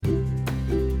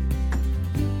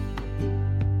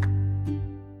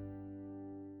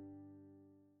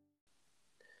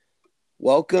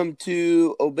Welcome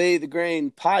to Obey the Grain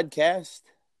podcast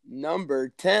number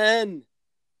 10.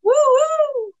 Woo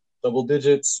woo! Double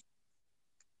digits.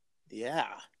 Yeah.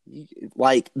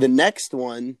 Like the next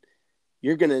one,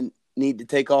 you're going to need to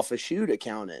take off a shoe to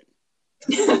count it.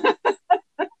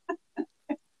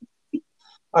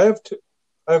 I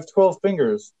have 12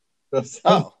 fingers.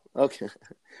 Oh, okay.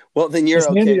 Well, then you're it's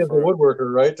okay. handy as a woodworker,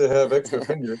 right, to have extra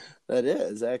fingers. That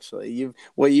is actually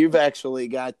you've actually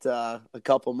got a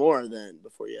couple more then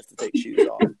before you have to take shoes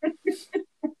off.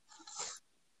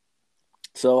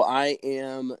 So I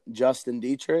am Justin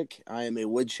Dietrich. I am a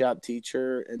woodshop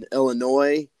teacher in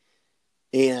Illinois,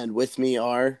 and with me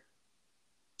are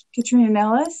Katrina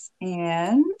Nellis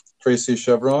and Tracy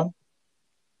Chevron.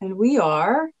 And we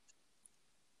are.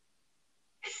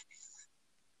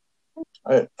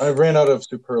 I ran out of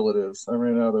superlatives. We're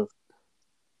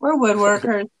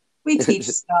woodworkers. We teach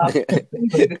stuff. We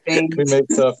do the things. We make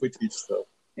stuff. We teach stuff.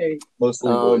 Hey.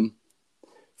 Mostly wood.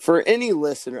 For any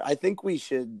listener, I think we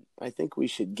should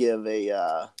give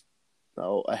a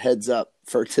heads up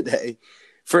for today.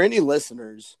 For any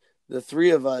listeners, the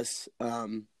three of us,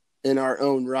 in our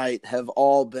own right, have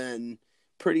all been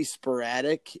pretty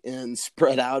sporadic and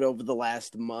spread out over the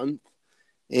last month.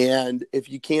 And if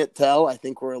you can't tell, I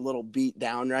think we're a little beat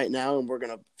down right now, and we're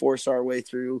going to force our way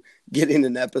through getting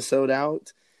an episode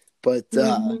out. But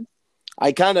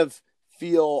I kind of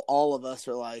feel all of us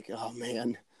are like, oh,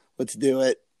 man, let's do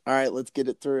it. All right, let's get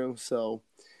it through. So,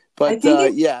 but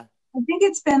yeah. I think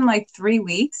it's been like 3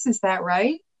 weeks. Is that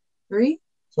right? 3?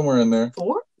 Somewhere in there.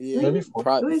 4? Yeah, maybe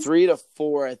 4. 3 to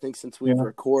 4, I think, since we've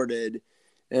recorded.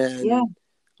 And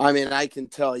I mean, I can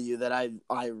tell you that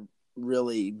I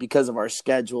really, because of our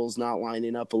schedules not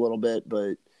lining up a little bit,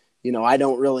 but I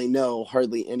don't really know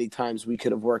hardly any times we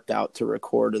could have worked out to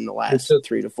record in the last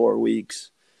 3 to 4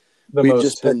 weeks. We've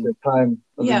just been time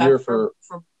of the year for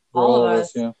all of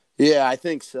us. Yeah, I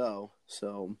think so.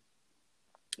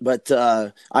 But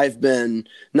I've been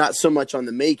not so much on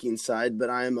the making side, but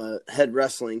I'm a head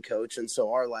wrestling coach, and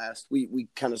so we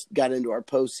kind of got into our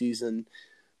postseason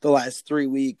the last 3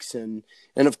 weeks, and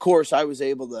of course I was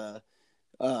able to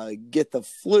get the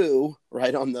flu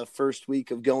right on the first week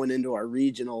of going into our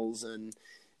regionals, and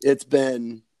it's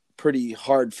been pretty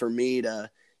hard for me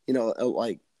to,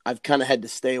 like I've kind of had to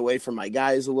stay away from my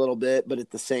guys a little bit, but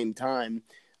at the same time,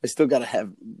 I still got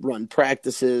to run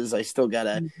practices. I still got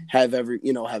to have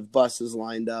have buses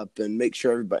lined up and make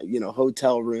sure everybody,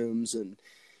 hotel rooms, and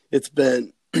it's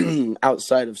been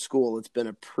outside of school. It's been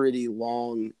a pretty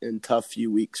long and tough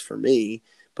few weeks for me.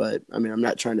 But I mean, I'm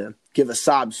not trying to give a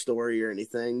sob story or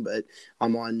anything, but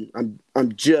I'm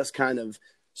just kind of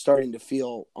starting to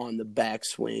feel on the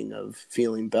backswing of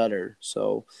feeling better.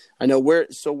 So I know where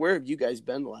have you guys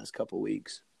been the last couple of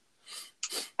weeks?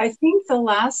 I think the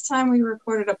last time we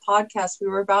recorded a podcast, we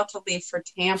were about to leave for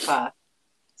Tampa.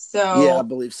 So yeah, I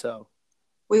believe so.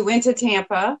 We went to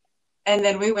Tampa, and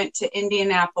then we went to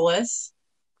Indianapolis,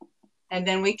 and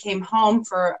then we came home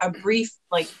for a brief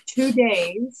 2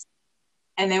 days.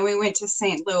 And then we went to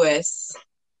St. Louis,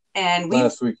 and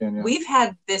last weekend. We've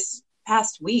had this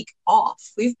past week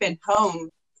off. We've been home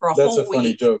for a whole week. That's a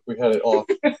funny joke. We had it off.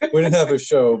 We didn't have a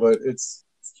show, but it's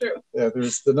true. Yeah,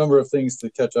 there's the number of things to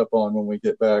catch up on when we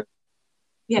get back.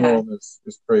 Home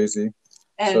is crazy.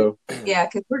 And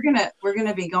because we're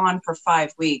gonna be gone for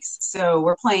 5 weeks, so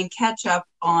we're playing catch up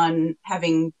on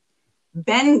having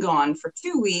been gone for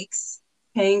 2 weeks.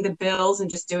 Paying the bills and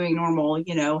just doing normal,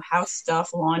 house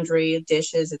stuff, laundry,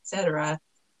 dishes, etc.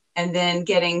 And then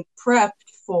getting prepped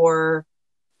for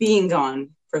being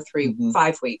gone for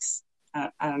 5 weeks.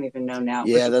 I don't even know now.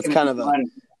 Yeah, that's kind of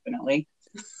definitely.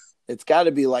 It's got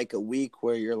to be like a week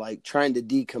where you're like trying to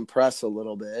decompress a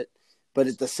little bit, but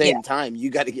at the same time, you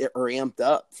got to get ramped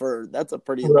up that's a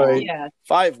pretty long.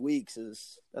 5 weeks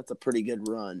that's a pretty good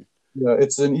run. Yeah,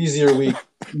 it's an easier week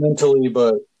mentally,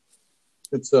 but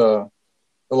it's a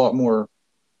lot more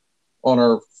on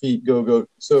our feet, go.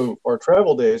 So our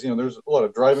travel days, there's a lot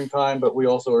of driving time, but we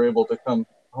also are able to come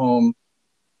home,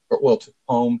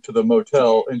 to the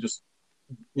motel and just,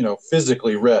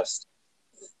 physically rest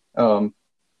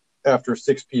after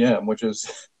 6 p.m., which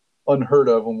is unheard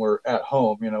of when we're at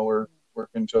home. We're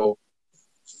working until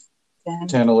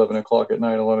 10, 11 o'clock at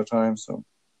night a lot of times. So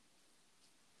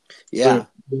yeah,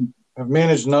 I've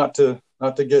managed not to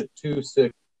get too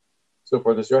sick so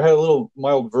far this year. I had a little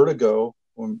mild vertigo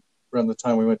around the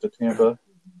time we went to Tampa.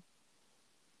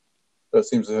 That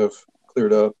seems to have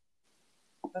cleared up.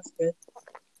 That's good.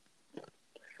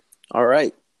 All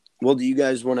right. Well, do you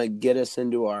guys want to get us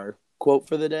into our quote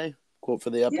for the day? Quote for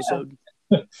the episode?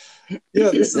 Yeah,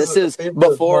 this is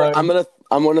before I'm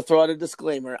I'm going to throw out a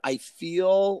disclaimer. I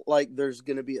feel like there's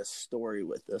going to be a story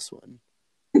with this one.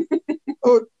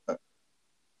 Oh,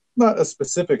 not a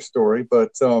specific story,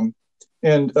 but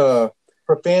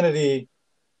profanity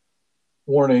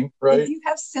warning, right? If you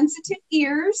have sensitive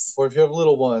ears, or if you have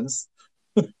little ones,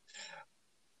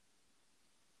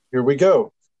 here we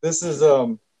go. This is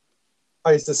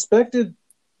I suspected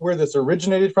where this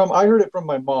originated from. I heard it from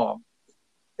my mom,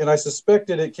 and I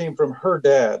suspected it came from her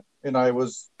dad, and I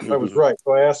was right.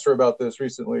 So I asked her about this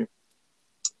recently.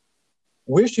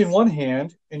 Wish in one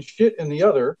hand and shit in the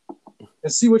other,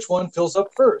 and see which one fills up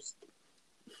first.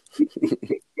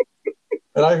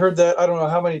 And I heard that I don't know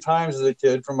how many times as a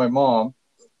kid from my mom,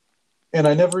 and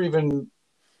I never even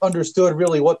understood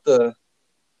really what the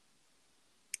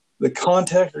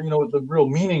context or what the real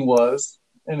meaning was.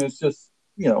 And it's just,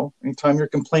 anytime you're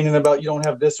complaining about you don't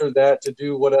have this or that to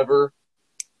do whatever,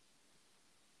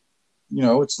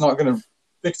 it's not going to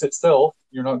fix itself.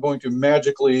 You're not going to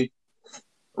magically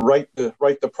right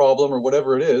the problem or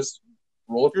whatever it is.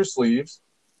 Roll up your sleeves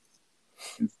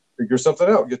and figure something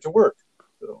out. Get to work.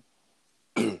 So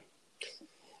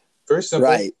very simple,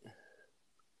 right?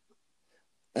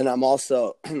 And I'm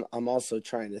also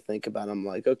trying to think about. I'm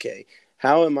like, okay,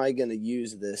 how am I going to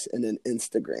use this in an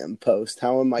Instagram post?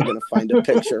 How am I going to find a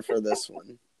picture for this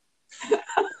one?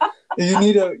 You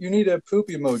need a poop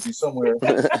emoji somewhere.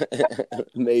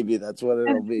 Maybe that's what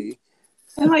it'll be.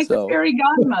 And like the fairy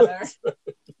godmother.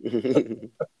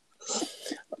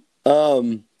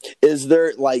 Is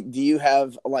there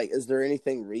is there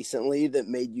anything recently that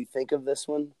made you think of this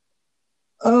one?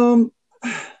 I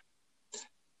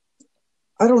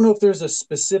don't know if there's a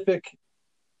specific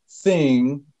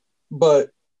thing, but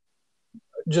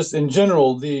just in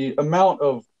general, the amount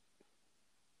of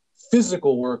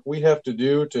physical work we have to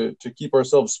do to keep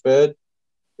ourselves fed,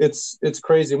 it's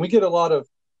crazy. And we get a lot of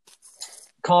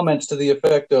comments to the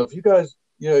effect of, you guys,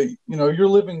 you're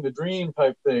living the dream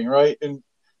type thing, right? And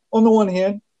on the one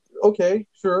hand, okay,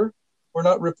 sure, we're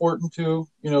not reporting to,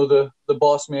 the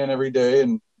boss man every day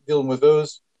and dealing with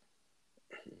those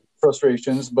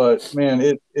frustrations, but man,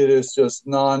 it is just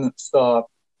non-stop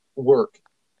work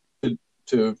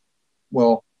to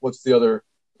what's the other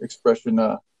expression?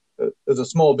 As a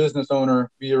small business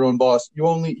owner, be your own boss. You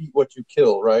only eat what you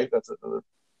kill, right? That's another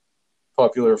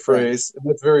popular phrase, and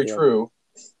that's very true.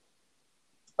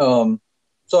 So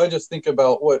I just think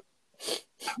about what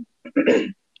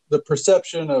the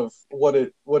perception of what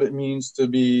it means to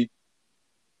be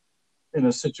in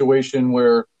a situation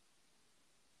where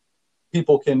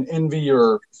people can envy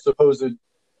your supposed,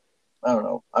 I don't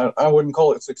know, I wouldn't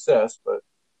call it success, but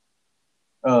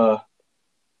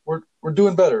we're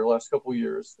doing better the last couple of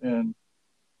years, and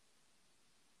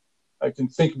I can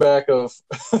think back of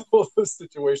all those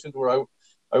situations where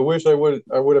I wish I would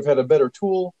have had a better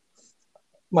tool.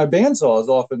 My bandsaws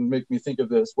often make me think of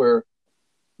this, where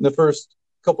in the first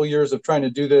couple of years of trying to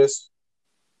do this,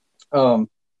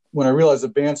 when I realized the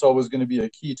bandsaw was going to be a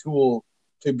key tool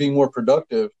to being more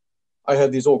productive, I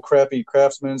had these old crappy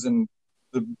Craftsmans, and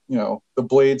the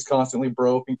blades constantly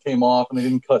broke and came off, and they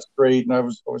didn't cut straight, and I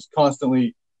was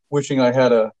constantly wishing I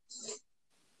had a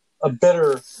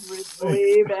better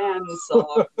Grizzly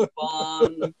bandsaw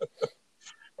coupon.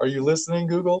 Are you listening,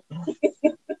 Google?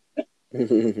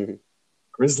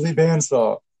 Grizzly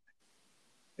bandsaw.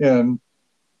 And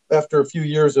after a few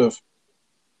years of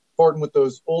parting with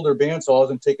those older bandsaws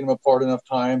and taking them apart enough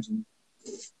times and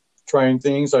trying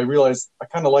things, I realized I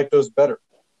kind of like those better.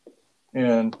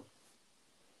 And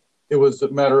it was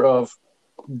a matter of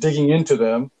digging into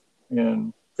them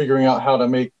and figuring out how to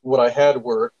make what I had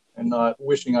work and not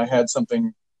wishing I had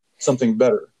something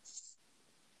better.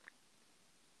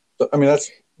 So, I mean, that's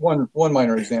one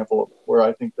minor example of where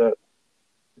I think that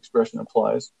expression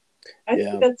applies. I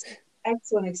think that's an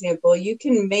excellent example. You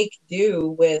can make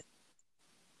do with,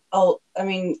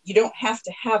 you don't have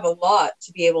to have a lot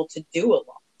to be able to do a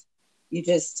lot. You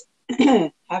just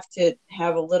have to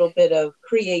have a little bit of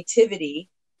creativity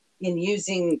in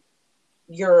using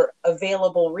your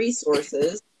available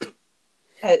resources.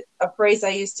 A phrase I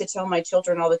used to tell my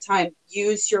children all the time: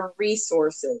 use your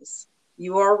resources.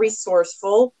 You are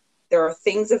resourceful. There are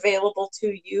things available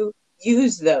to you.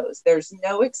 Use those. There's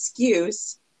no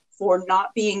excuse for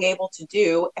not being able to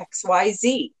do X, Y,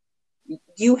 Z.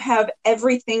 You have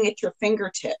everything at your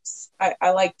fingertips.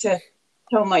 I like to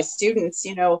tell my students,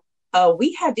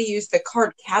 we had to use the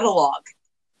card catalog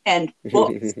and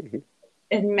books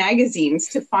and magazines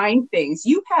to find things.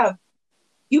 You have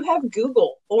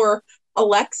Google or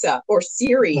Alexa or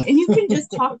Siri, and you can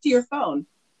just talk to your phone.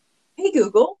 Hey,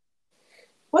 Google,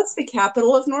 what's the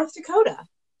capital of North Dakota?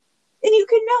 And you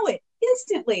can know it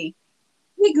instantly.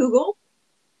 Hey, Google,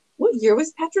 what year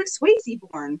was Patrick Swayze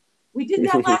born? We did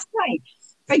that last night.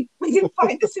 We can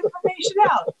find this information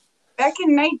out. Back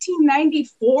in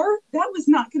 1994, that was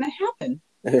not going to happen.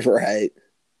 Right.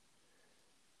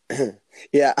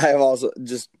 Yeah, I've also,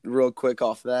 just real quick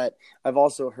off that, I've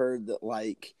also heard that,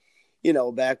 like,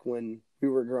 back when we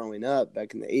were growing up,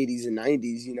 back in the 80s and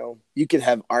 90s, you could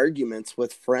have arguments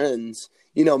with friends,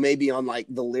 maybe on, like,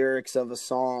 the lyrics of a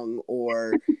song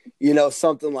or,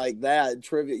 something like that,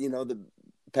 trivia, the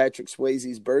Patrick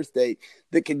Swayze's birth date,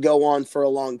 that could go on for a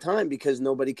long time because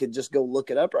nobody could just go look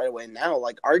it up right away. Now,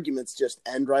 like, arguments just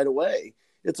end right away.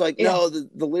 It's like, no,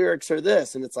 the lyrics are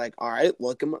this. And it's like, all right,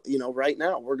 look them, right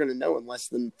now. We're going to know in less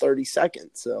than 30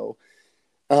 seconds. So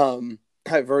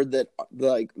I've heard that,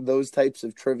 like, those types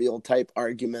of trivial type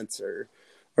arguments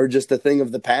are just a thing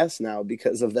of the past now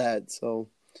because of that. So,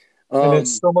 and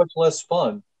it's so much less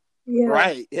fun. Yeah.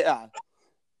 Right. Yeah.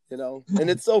 And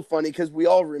it's so funny because we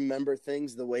all remember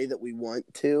things the way that we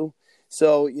want to.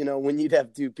 So, when you'd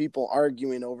have two people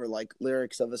arguing over, like,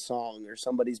 lyrics of a song or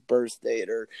somebody's birth date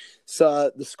or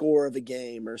the score of a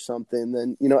game or something,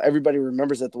 then, everybody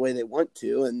remembers it the way they want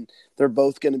to, and they're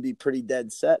both going to be pretty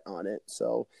dead set on it.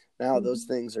 So now those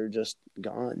things are just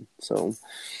gone. So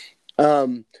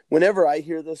whenever I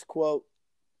hear this quote,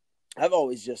 I've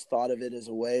always just thought of it as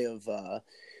a way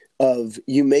of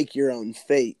you make your own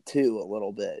fate too, a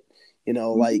little bit,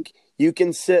 like, you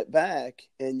can sit back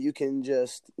and you can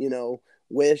just,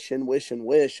 wish and wish and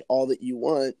wish all that you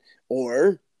want,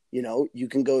 or, you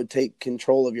can go take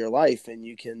control of your life and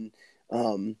you can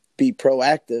be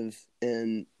proactive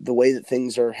in the way that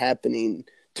things are happening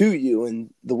to you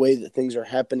and the way that things are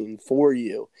happening for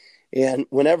you. And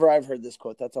whenever I've heard this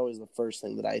quote, that's always the first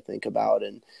thing that I think about.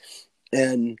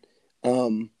 And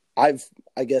I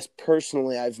guess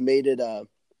personally, I've made it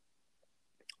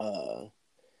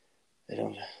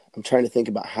I'm trying to think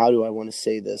about how do I want to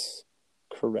say this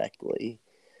correctly.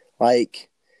 Like,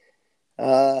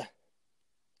 I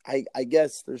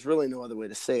guess there's really no other way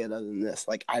to say it other than this.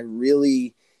 Like, I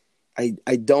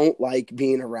don't like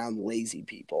being around lazy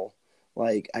people.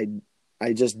 Like,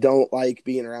 I just don't like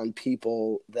being around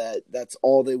people that's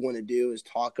all they want to do is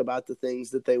talk about the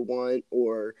things that they want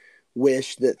or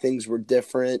wish that things were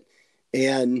different.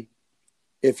 And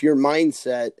if your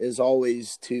mindset is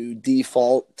always to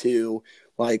default to,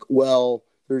 like, well,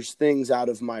 there's things out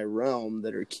of my realm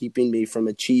that are keeping me from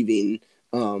achieving,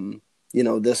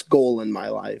 this goal in my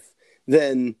life,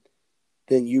 then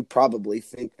you probably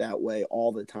think that way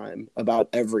all the time about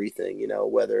everything,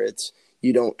 whether it's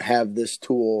you don't have this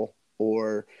tool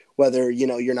or whether,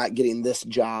 you're not getting this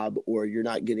job or you're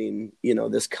not getting,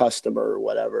 this customer or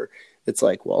whatever. It's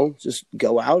like, well, just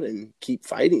go out and keep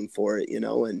fighting for it,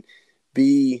 and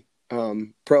be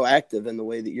proactive in the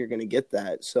way that you're going to get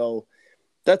that. So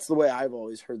that's the way I've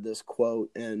always heard this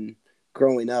quote. And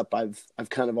growing up, I've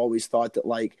kind of always thought that,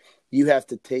 like, you have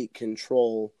to take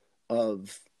control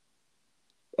of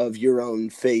your own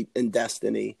fate and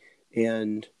destiny.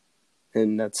 And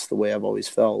that's the way I've always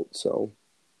felt. So.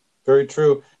 Very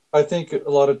true. I think a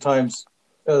lot of times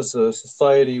as a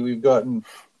society, we've gotten,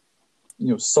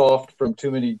 soft from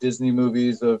too many Disney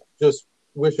movies of just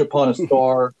wish upon a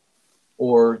star.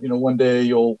 Or, one day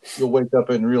you'll wake up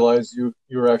and realize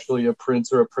you're actually a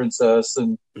prince or a princess,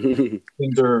 and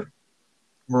things are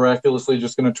miraculously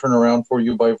just going to turn around for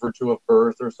you by virtue of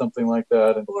birth or something like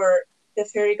that. Or the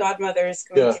fairy godmother is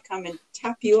going to come and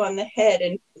tap you on the head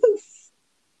and poof,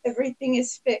 everything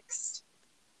is fixed.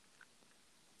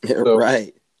 So,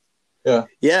 right. Yeah.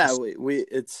 Yeah.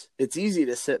 It's easy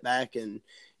to sit back and,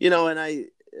 and I,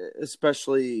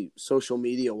 especially social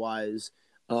media wise,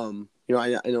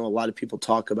 I know a lot of people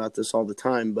talk about this all the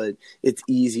time, but it's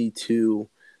easy to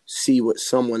see what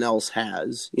someone else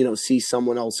has, see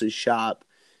someone else's shop,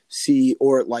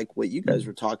 or like what you guys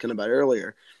were talking about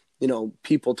earlier,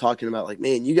 people talking about, like,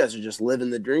 man, you guys are just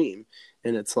living the dream.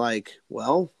 And it's like,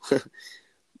 well,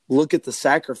 look at the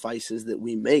sacrifices that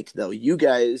we make, though. You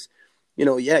guys,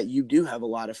 you do have a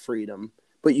lot of freedom,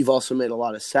 but you've also made a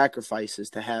lot of sacrifices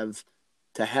to have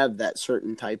that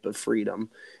certain type of freedom.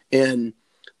 And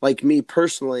like me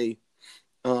personally,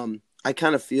 I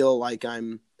kind of feel like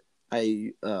I've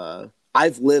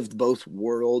lived both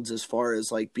worlds as far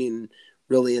as, like, being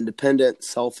really independent,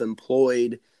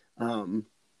 self-employed.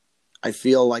 I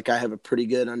feel like I have a pretty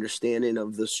good understanding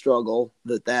of the struggle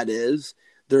that is.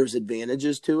 There's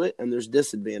advantages to it and there's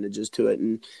disadvantages to it.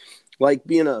 And like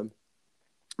being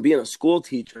a school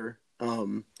teacher,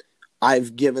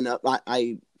 I've given up,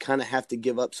 I kind of have to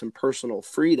give up some personal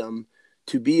freedom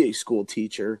to be a school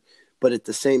teacher, but at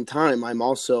the same time, I'm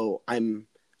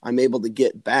able to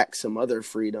get back some other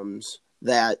freedoms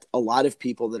that a lot of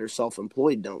people that are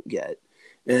self-employed don't get.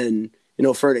 And,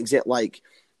 for an example, like,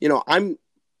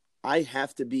 I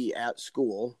have to be at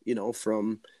school,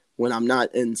 from when I'm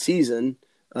not in season,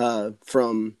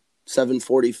 from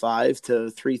 7:45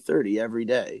 to 3:30 every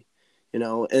day,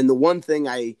 and the one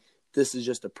thing this is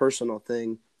just a personal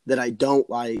thing that I don't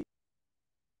like.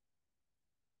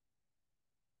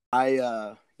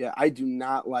 I do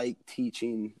not like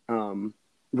teaching,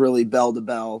 really bell to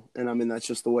bell. And I mean, that's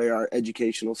just the way our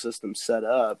educational system's set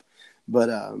up. But,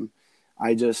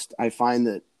 I find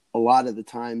that a lot of the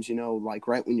times, like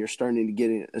right when you're starting to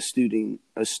get a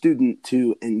student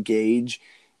to engage,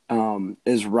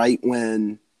 is right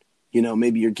when,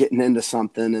 maybe you're getting into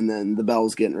something and then the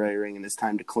bell's getting ready to ring and it's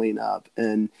time to clean up.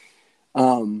 And,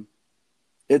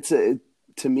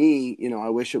 to me, I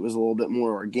wish it was a little bit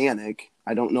more organic.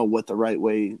 I don't know what the right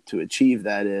way to achieve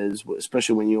that is,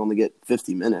 especially when you only get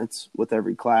 50 minutes with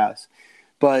every class.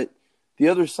 But the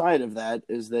other side of that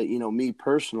is that, me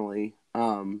personally,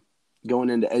 going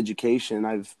into education,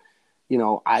 I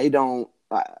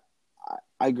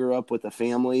grew up with a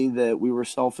family that we were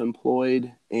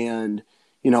self-employed, and,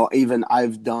 even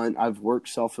I've worked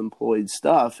self-employed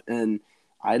stuff, and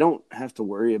I don't have to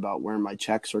worry about where my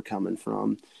checks are coming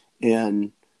from.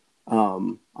 And,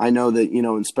 I know that,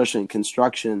 especially in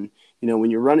construction,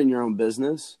 when you're running your own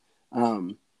business,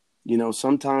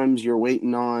 sometimes you're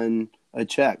waiting on a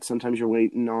check. Sometimes you're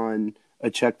waiting on a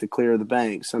check to clear the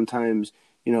bank. Sometimes,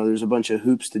 there's a bunch of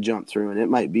hoops to jump through, and it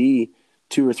might be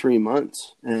 2 or 3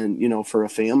 months. And, for a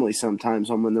family, sometimes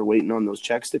when they're waiting on those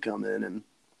checks to come in,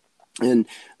 and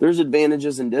there's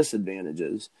advantages and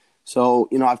disadvantages. So,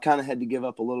 I've kind of had to give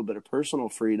up a little bit of personal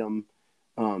freedom,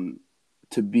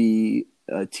 to be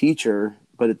a teacher,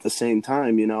 but at the same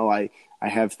time, I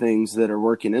have things that are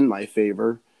working in my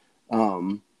favor.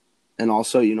 And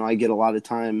also, I get a lot of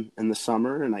time in the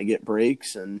summer and I get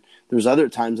breaks, and there's other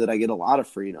times that I get a lot of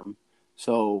freedom.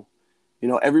 So,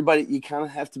 everybody, you kind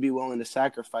of have to be willing to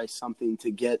sacrifice something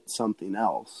to get something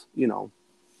else,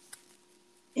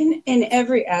 In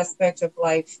every aspect of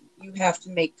life, you have to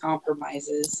make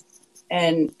compromises.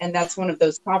 And that's one of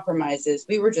those compromises.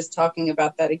 We were just talking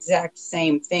about that exact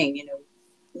same thing.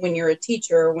 When you're a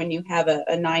teacher, when you have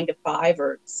a 9 to 5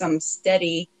 or some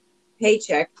steady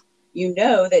paycheck,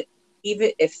 that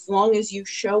even as long as you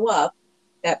show up,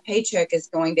 that paycheck is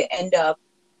going to end up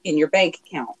in your bank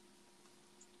account.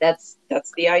 That's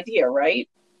the idea, right?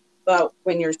 But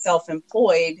when you're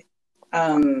self-employed,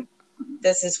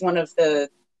 this is one of the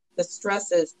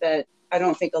stresses that I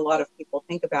don't think a lot of people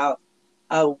think about.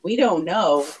 We don't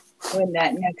know when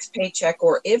that next paycheck,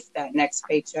 or if that next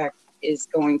paycheck, is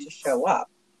going to show up.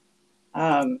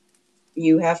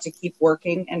 You have to keep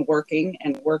working and working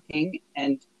and working,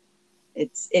 and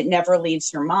it never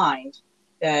leaves your mind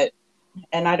that.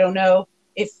 And I don't know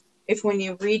if when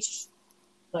you reach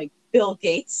like Bill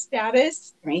Gates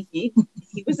status, I mean, he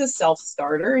was a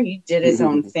self-starter. He did his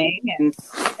own thing, and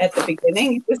at the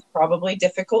beginning it was probably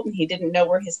difficult, and he didn't know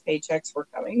where his paychecks were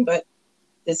coming. But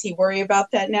does he worry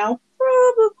about that now?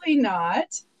 Probably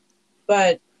not.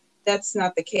 But that's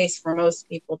not the case for most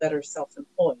people that are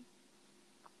self-employed.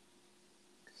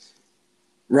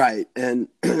 Right. And,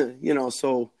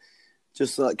 so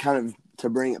just kind of to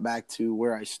bring it back to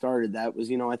where I started, that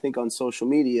was, I think on social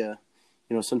media,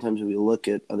 sometimes we look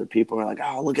at other people and we're like,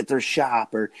 oh, look at their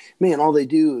shop, or man, all they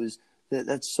do is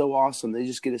that's so awesome. They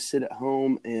just get to sit at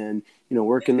home and,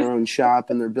 work in their own shop,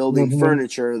 and they're building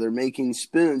furniture. They're making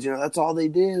spoons, that's all they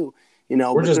do,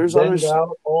 We're but just there's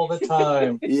out all the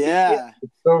time. Yeah.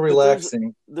 It's so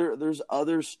relaxing. There's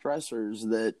other stressors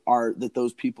that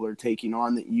those people are taking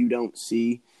on that you don't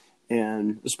see.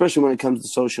 And especially when it comes to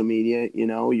social media,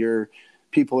 your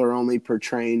people are only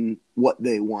portraying what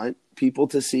they want people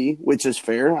to see, which is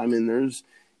fair. I mean, there's,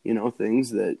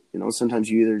 things that, sometimes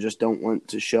you either just don't want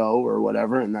to show or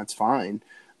whatever, and that's fine.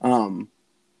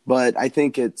 But I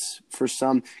think it's for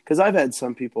some, because I've had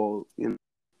some people,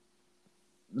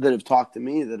 that have talked to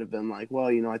me that have been like, well,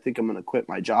 I think I'm going to quit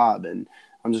my job and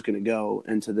I'm just going to go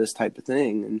into this type of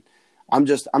thing. And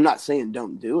I'm not saying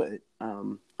don't do it.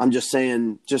 I'm just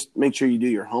saying, just make sure you do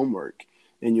your homework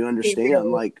and you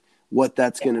understand like what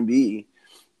that's going to be,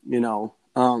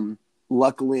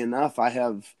 luckily enough, I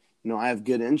have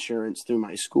good insurance through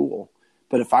my school,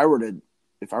 but if I were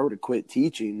to quit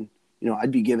teaching,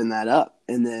 I'd be giving that up.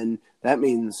 And then that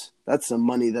means that's some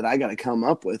money that I got to come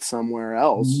up with somewhere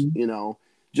else,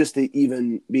 just to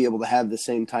even be able to have the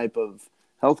same type of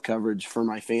health coverage for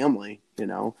my family,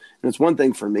 and it's one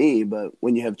thing for me, but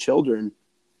when you have children,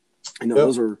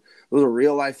 those are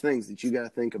real life things that you got to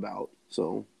think about.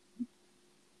 So,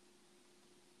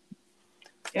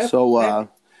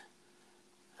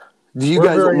 Do you We're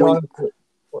guys? very honest.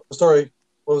 Sorry,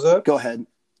 what was that? Go ahead.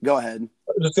 Go ahead.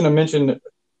 I was just going to mention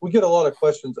we get a lot of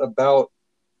questions about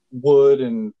wood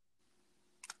and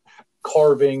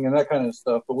carving and that kind of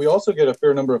stuff, but we also get a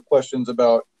fair number of questions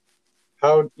about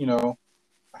how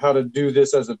to do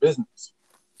this as a business.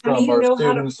 How do you know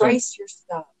how to price your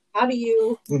stuff? How do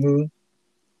you? Mm-hmm.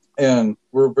 And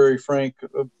we're very frank,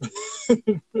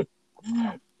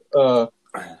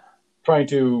 trying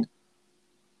to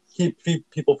keep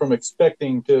people from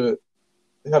expecting to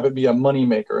have it be a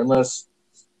moneymaker. Unless,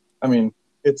 I mean,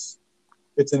 it's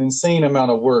an insane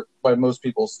amount of work by most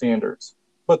people's standards.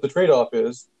 But the trade-off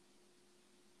is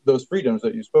those freedoms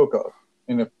that you spoke of.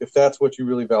 And if that's what you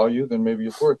really value, then maybe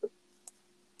it's worth it.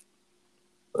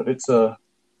 But it's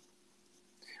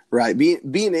right.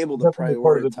 Being able to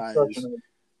prioritize,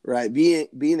 right.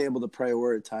 Being able to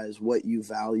prioritize what you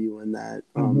value in that.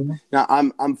 Now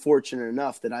I'm fortunate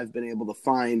enough that I've been able to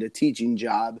find a teaching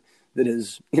job that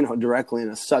is, directly in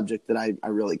a subject that I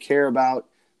really care about,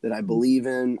 that I believe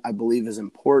in, I believe is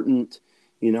important.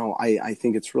 I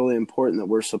think it's really important that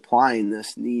we're supplying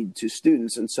this need to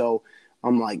students. And so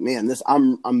I'm like, man,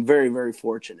 I'm very, very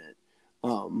fortunate.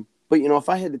 But, if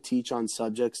I had to teach on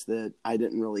subjects that I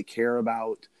didn't really care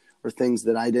about or things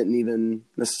that I didn't even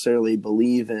necessarily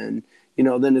believe in,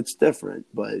 then it's different.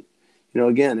 But,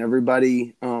 again,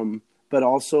 everybody, but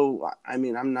also, I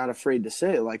mean, I'm not afraid to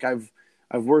say, like, I've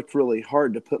worked really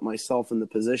hard to put myself in the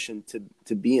position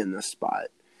to be in this spot,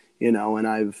 and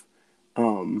I've,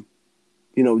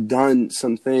 done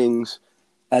some things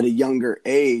at a younger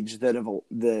age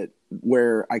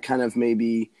where I kind of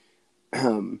maybe,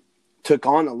 took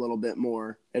on a little bit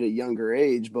more at a younger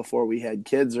age before we had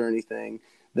kids or anything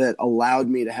that allowed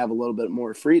me to have a little bit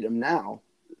more freedom now.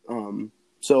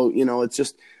 So, it's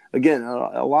just, again,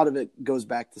 a lot of it goes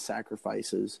back to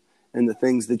sacrifices and the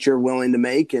things that you're willing to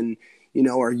make. And,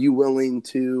 are you willing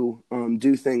to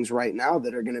do things right now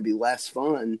that are going to be less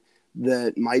fun,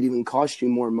 that might even cost you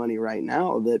more money right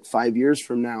now, that 5 years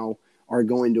from now are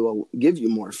going to give you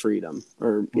more freedom,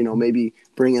 or, maybe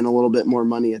bring in a little bit more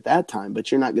money at that time,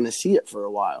 but you're not going to see it for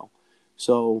a while.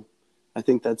 So I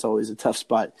think that's always a tough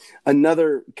spot.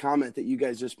 Another comment that you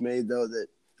guys just made, though, that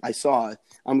I saw,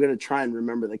 I'm going to try and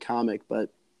remember the comic, but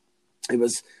it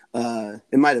was,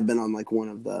 it might've been on like one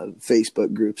of the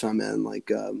Facebook groups I'm in, like,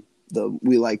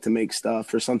 We Like to Make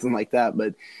Stuff or something like that.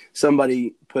 But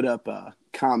somebody put up a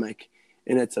comic,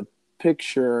 and it's a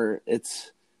picture.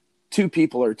 It's two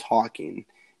people are talking,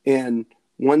 and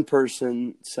one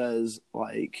person says,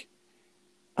 like,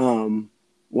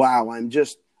 wow, I'm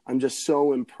just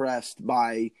so impressed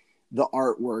by the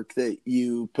artwork that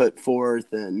you put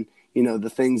forth, and, the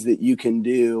things that you can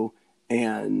do.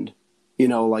 And,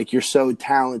 like, you're so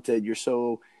talented, you're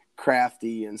so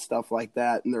crafty and stuff like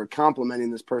that. And they're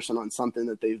complimenting this person on something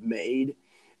that they've made.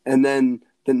 And then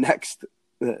the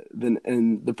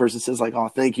person says, like, oh,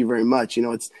 thank you very much.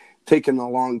 It's taken a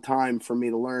long time for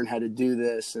me to learn how to do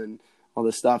this and all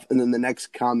this stuff. And then the next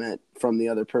comment from the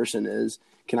other person is,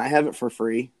 can I have it for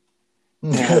free?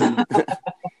 And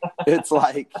it's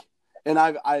like, and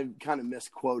I've kind of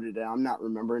misquoted it. I'm not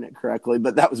remembering it correctly,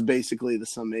 but that was basically the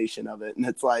summation of it. And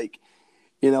it's like,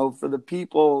 for the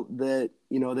people that,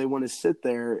 they want to sit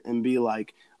there and be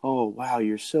like, oh, wow,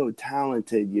 you're so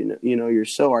talented. You're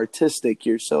so artistic.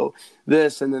 You're so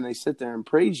this. And then they sit there and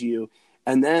praise you.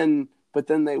 But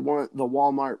then they want the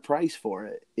Walmart price for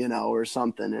it, or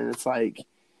something. And it's like,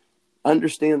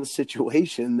 understand the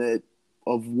situation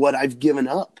of what I've given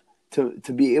up to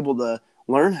be able to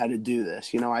learn how to do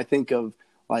this. I think of,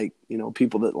 like,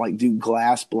 people that like do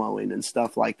glass blowing and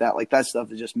stuff like that. Like, that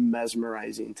stuff is just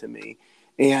mesmerizing to me.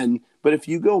 But if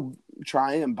you go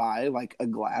try and buy like a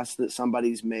glass that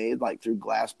somebody's made, like through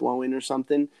glass blowing or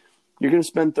something, you're going to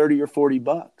spend $30 or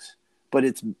 $40, but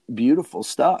it's beautiful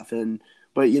stuff.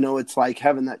 But it's like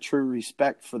having that true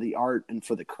respect for the art and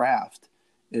for the craft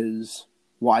is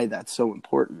why that's so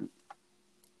important.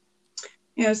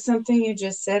 Something you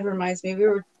just said reminds me, we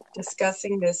were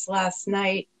discussing this last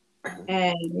night,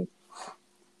 and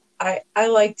I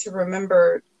like to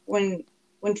remember when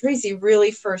Tracy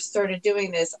really first started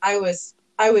doing this. I was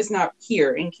not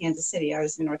here in Kansas City. I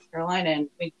was in North Carolina, and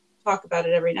we talk about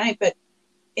it every night. But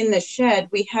in the shed,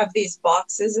 we have these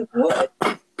boxes of wood,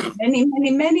 many,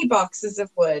 many, many boxes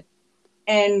of wood.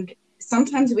 And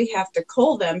sometimes we have to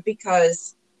cull them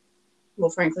because, well,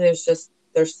 frankly,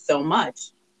 there's so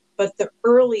much. But the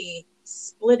early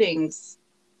splittings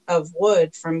of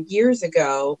wood from years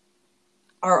ago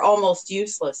are almost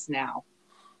useless now,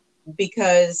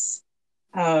 because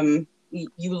you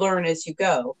learn as you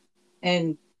go.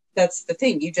 And that's the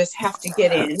thing. You just have to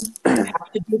get in. You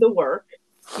have to do the work.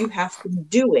 You have to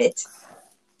do it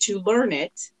to learn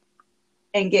it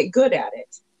and get good at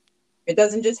it. It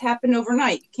doesn't just happen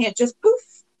overnight. You can't just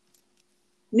poof.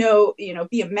 No,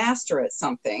 be a master at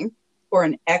something or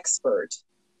an expert,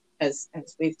 as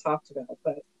we've talked about.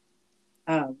 But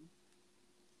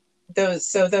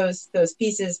those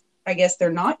pieces, I guess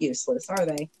they're not useless, are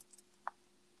they?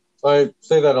 I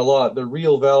say that a lot. The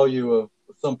real value of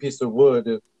some piece of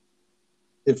wood,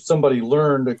 if somebody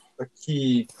learned a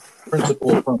key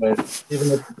principle from it,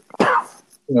 even if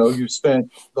you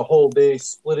spent the whole day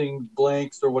splitting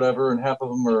blanks or whatever, and half of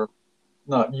them are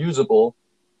not usable.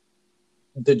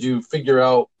 Did you figure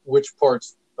out which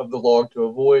parts of the log to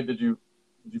avoid? Did you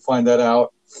find that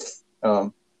out?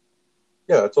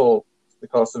 It's all the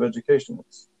cost of education.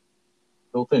 It's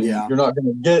built in. Yeah. You're not going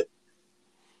to get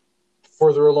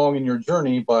further along in your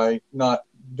journey by not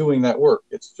doing that work.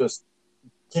 It's just,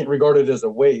 can't regard it as a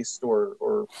waste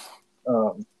or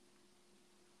a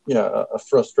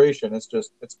frustration. It's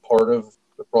part of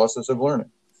the process of learning.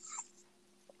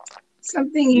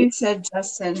 Something you said,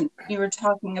 Justin, you were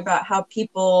talking about how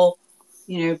people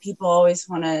always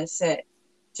want to say,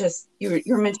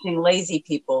 you're mentioning lazy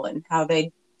people and how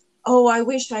I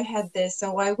wish I had this.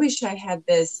 Oh, I wish I had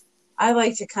this. I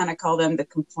like to kind of call them the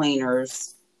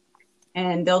complainers.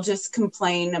 And they'll just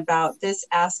complain about this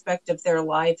aspect of their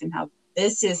life and how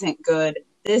this isn't good,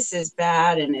 this is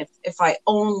bad, and if I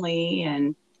only,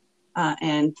 and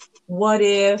what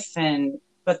if,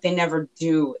 but they never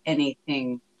do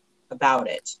anything about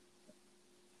it.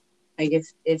 Like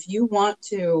if you want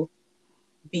to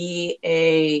be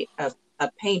a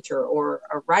painter or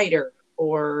a writer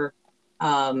or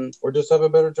just have a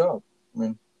better job. I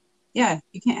mean,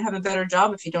 you can't have a better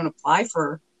job if you don't apply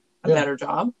for a better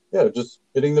job. Yeah, just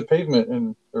hitting the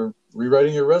pavement or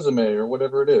rewriting your resume or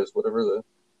whatever it is, whatever the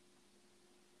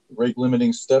rate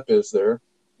limiting step is there.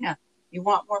 Yeah, you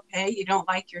want more pay, you don't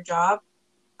like your job,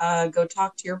 go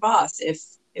talk to your boss.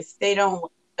 If they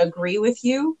don't agree with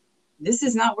you, this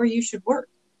is not where you should work.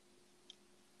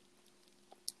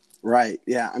 Right.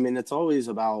 Yeah. I mean, it's always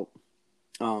about,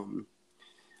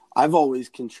 I've always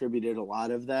contributed a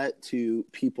lot of that to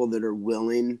people that are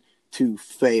willing to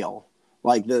fail.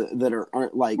 Like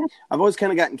aren't like, I've always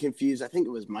kind of gotten confused. I think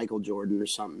it was Michael Jordan or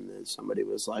something that somebody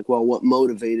was like, well, what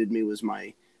motivated me was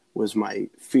my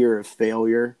fear of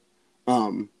failure,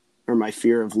 or my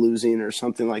fear of losing or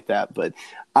something like that. But,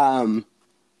 I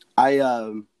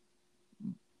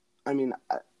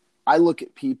look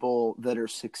at people that are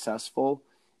successful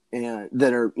and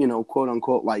that are, quote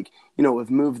unquote, have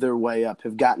moved their way up,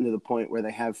 have gotten to the point where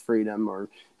they have freedom or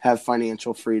have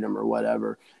financial freedom or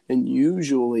whatever. And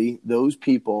usually those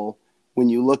people, when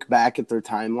you look back at their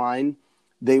timeline,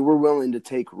 they were willing to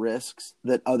take risks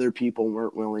that other people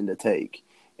weren't willing to take.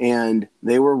 And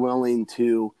they were willing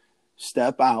to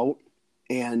step out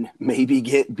and maybe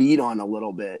get beat on a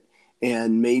little bit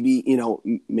and maybe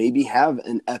have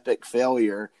an epic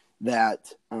failure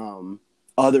that,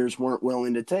 others weren't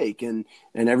willing to take. And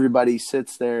everybody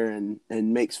sits there and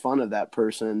makes fun of that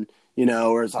person,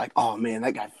 or it's like, oh man,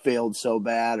 that guy failed so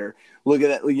bad. Or look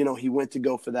at that, he went to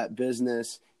go for that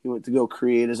business. He went to go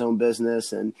create his own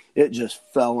business and it just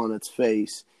fell on its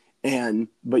face.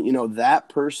 But that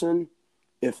person,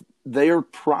 if they are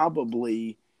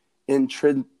probably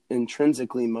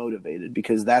intrinsically motivated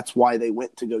because that's why they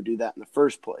went to go do that in the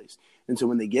first place. And so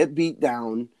when they get beat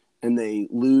down and they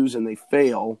lose and they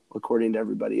fail, according to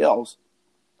everybody else,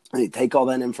 they take all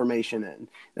that information in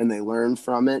and they learn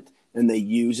from it and they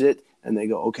use it and they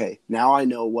go, okay, now I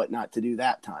know what not to do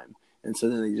that time. And so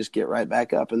then they just get right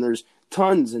back up. And there's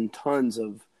tons and tons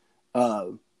of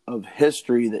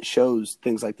history that shows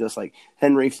things like this. Like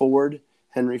Henry Ford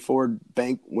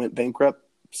went bankrupt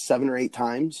 7 or 8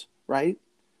 times, right?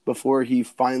 Before he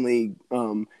finally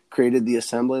created the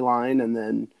assembly line and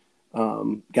then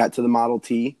got to the Model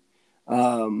T.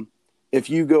 If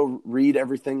you go read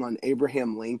everything on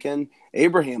Abraham Lincoln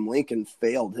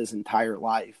failed his entire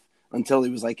life until he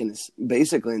was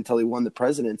until he won the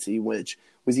presidency, which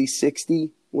was he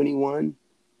 60 when he won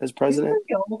as president?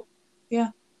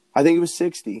 Yeah. I think it was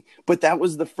 60, but that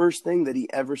was the first thing that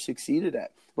he ever succeeded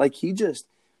at.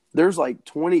 There's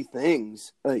 20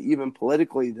 things, even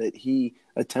politically, that he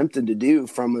attempted to do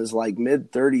from his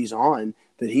mid 30s on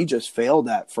that he just failed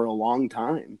at for a long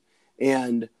time.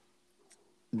 And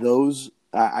those,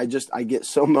 I get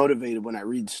so motivated when I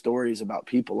read stories about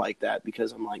people like that,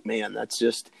 because I'm like, man, they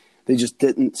just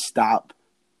didn't stop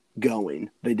going.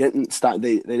 They didn't stop.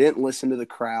 They didn't listen to the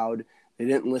crowd. They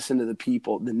didn't listen to the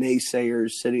people, the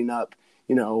naysayers sitting up,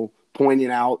 pointing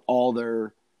out all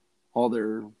their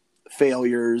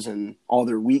failures and all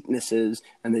their weaknesses,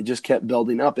 and they just kept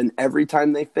building up. And every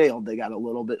time they failed, they got a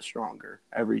little bit stronger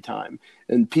every time.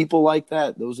 And people like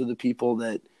that, those are the people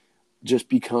that just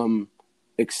become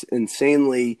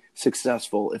insanely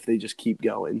successful if they just keep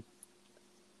going.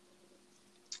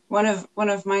 One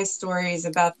of my stories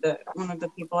about one of the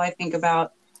people I think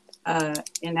about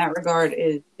in that regard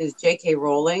is J.K.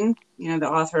 Rowling, the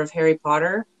author of Harry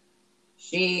Potter.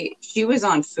 She was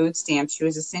on food stamps. She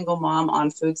was a single mom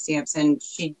on food stamps, and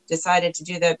she decided to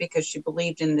do that because she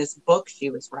believed in this book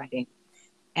she was writing.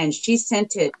 And she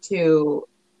sent it to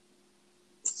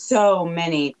so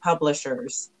many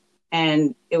publishers,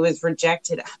 and it was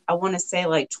rejected. I want to say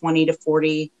like 20 to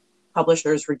 40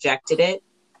 publishers rejected it.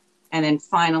 And then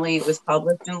finally it was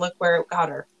published, and look where it got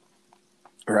her.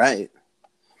 Right.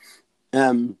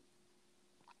 And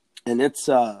it's,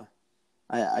 I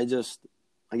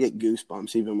get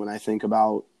goosebumps even when I think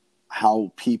about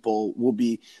how people will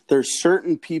be. There's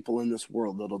certain people in this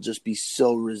world that'll just be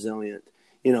so resilient,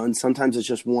 and sometimes it's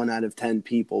just 1 out of 10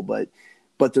 people, but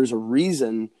there's a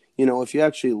reason, if you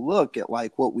actually look at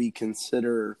like what we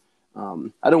consider,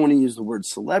 I don't want to use the word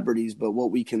celebrities, but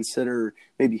what we consider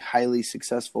maybe highly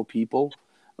successful people.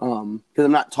 Because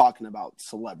I'm not talking about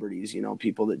celebrities,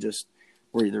 people that just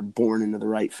were either born into the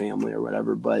right family or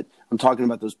whatever, but I'm talking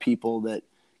about those people that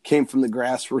came from the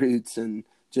grassroots and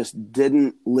just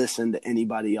didn't listen to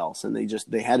anybody else. And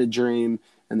they had a dream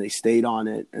and they stayed on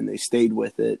it and they stayed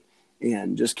with it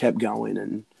and just kept going.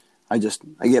 And I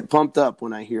get pumped up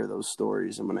when I hear those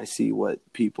stories and when I see what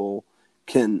people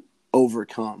can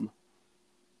overcome.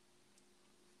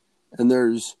 And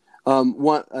there's a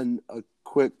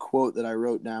quick quote that I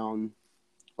wrote down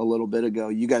a little bit ago.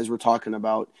 You guys were talking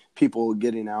about people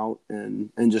getting out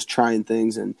and just trying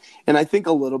things. And I think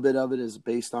a little bit of it is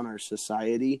based on our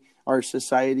society. Our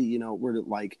society, we're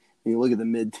like, when you look at the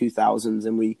mid 2000s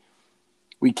and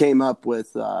we came up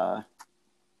with,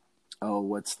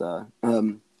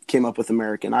 came up with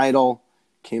American Idol,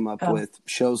 came up with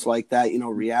shows like that,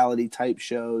 reality type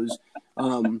shows,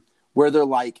 where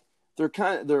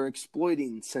they're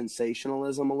exploiting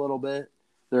sensationalism a little bit.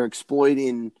 They're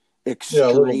exploiting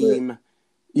extreme.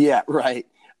 Yeah, right.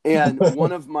 And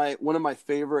one of my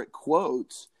favorite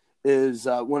quotes is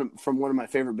from one of my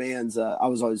favorite bands. I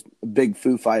was always a big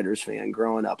Foo Fighters fan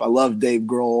growing up. I love Dave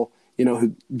Grohl,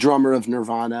 who drummer of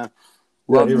Nirvana.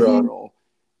 Love Dave Grohl.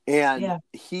 And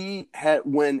he had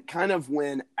when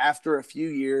after a few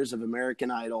years of American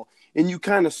Idol, and you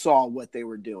kind of saw what they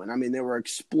were doing. I mean, they were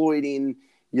exploiting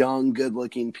young,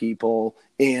 good-looking people,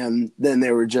 and then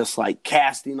they were just like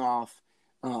casting off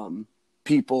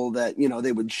people that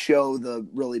they would show the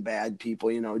really bad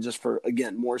people, just for,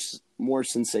 again, more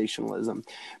sensationalism.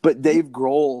 But Dave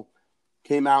Grohl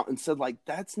came out and said, like,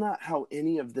 that's not how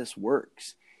any of this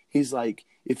works. He's like,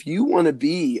 if you want to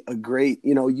be a great,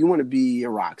 you want to be a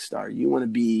rock star, you want to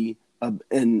be a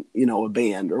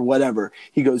band or whatever,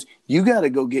 he goes, you got to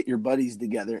go get your buddies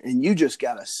together and you just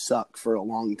got to suck for a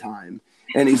long time.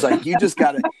 And he's like, you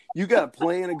got to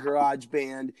play in a garage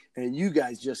band and you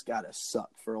guys just got to suck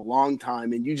for a long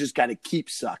time and you just got to keep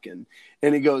sucking.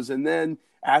 And he goes, and then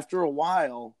after a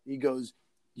while, he goes,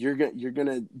 you're going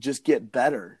to just get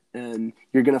better and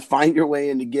you're going to find your way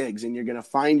into gigs and you're going to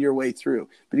find your way through.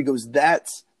 But he goes,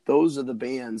 those are the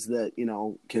bands that,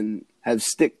 can have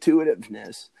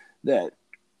stick-to-itiveness that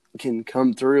can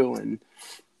come through.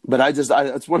 But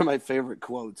it's one of my favorite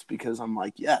quotes because I'm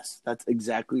like, yes, that's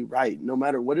exactly right. No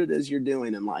matter what it is you're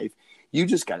doing in life, you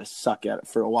just got to suck at it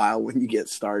for a while when you get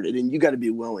started, and you got to be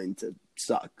willing to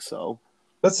suck. So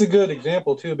that's a good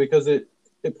example too, because it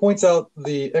points out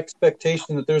the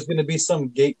expectation that there's going to be some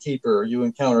gatekeeper you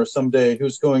encounter someday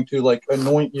who's going to like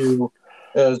anoint you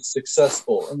as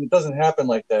successful, and it doesn't happen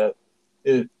like that.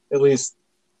 It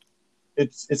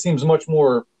seems much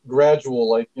more gradual,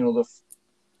 like the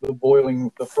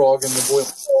frog and the boiling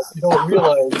salt. You don't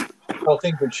realize how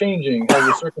things are changing, how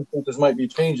your circumstances might be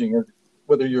changing, or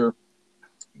whether you're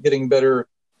getting better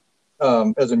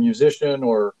as a musician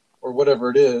or whatever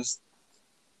it is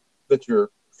that you're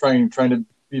trying to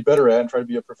be better at and try to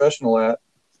be a professional at.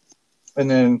 And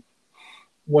then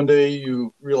one day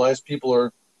you realize people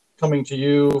are coming to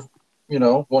you,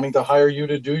 wanting to hire you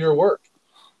to do your work.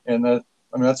 And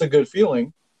that's a good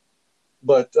feeling,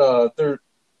 but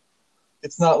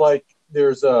it's not like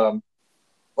there's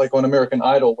like on American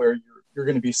Idol where you're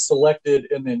going to be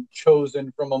selected and then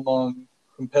chosen from among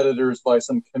competitors by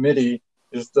some committee.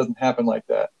 It just doesn't happen like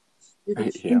that.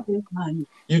 Yeah.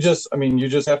 You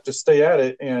just have to stay at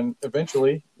it, and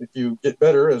eventually, if you get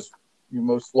better, as you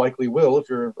most likely will, if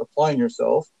you're applying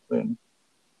yourself, then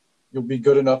you'll be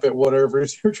good enough at whatever it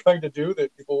is you're trying to do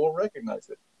that people will recognize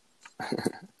it.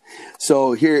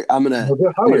 So here I'm gonna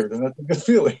get hired, and that's a good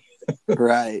feeling.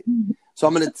 Right. So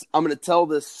I'm gonna tell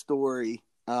this story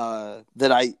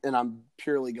that I'm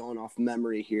purely going off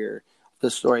memory here. The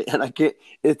story, and I can't.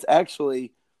 It's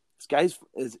actually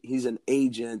he's an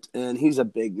agent, and he's a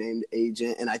big named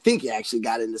agent, and I think he actually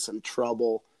got into some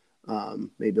trouble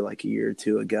maybe like a year or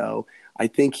two ago. I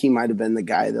think he might have been the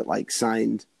guy that like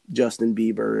signed Justin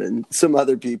Bieber and some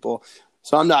other people.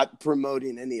 So I'm not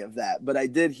promoting any of that, but I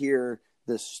did hear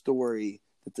this story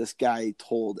that this guy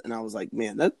told, and I was like,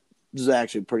 man, that is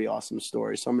actually a pretty awesome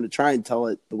story. So I'm going to try and tell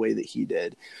it the way that he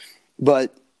did.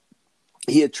 But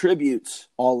he attributes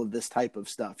all of this type of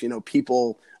stuff,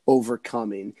 people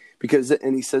overcoming,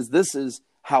 and he says this is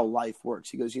how life works.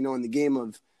 He goes, in the game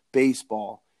of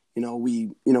baseball,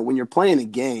 when you're playing a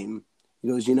game, he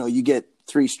goes, you get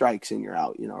 3 strikes and you're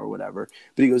out, or whatever.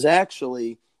 But he goes,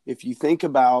 actually, if you think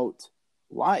about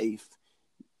life,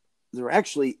 there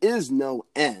actually is no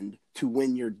end to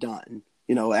when you're done,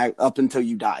 up until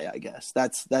you die, I guess.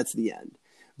 That's the end.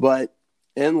 But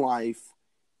in life,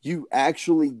 you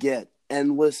actually get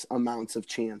endless amounts of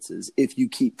chances if you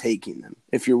keep taking them,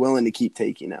 if you're willing to keep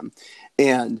taking them.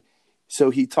 And so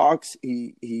he talks,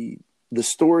 the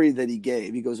story that he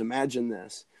gave, he goes, imagine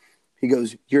this. He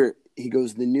goes,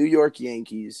 the New York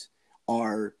Yankees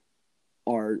are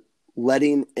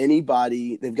letting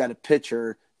anybody, they've got a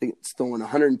pitcher that's throwing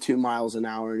 102 miles an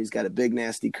hour, and he's got a big,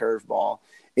 nasty curveball.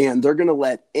 And they're going to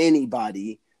let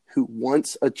anybody who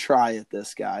wants a try at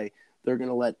this guy, they're going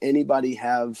to let anybody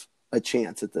have a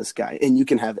chance at this guy. And you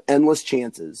can have endless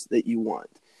chances that you want.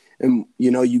 And,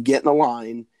 you get in a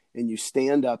line and you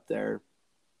stand up there.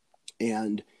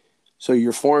 And so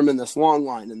you're forming this long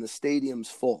line and the stadium's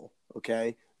full.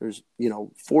 Okay. There's,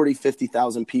 40,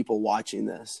 50,000 people watching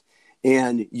this.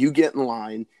 And you get in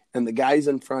line and the guys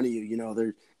in front of you,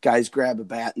 their guys grab a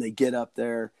bat and they get up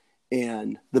there.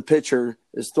 And the pitcher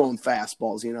is throwing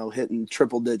fastballs, hitting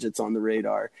triple digits on the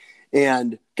radar.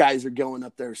 And guys are going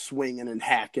up there swinging and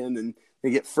hacking, and they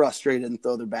get frustrated and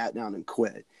throw their bat down and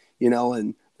quit,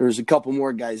 And there's a couple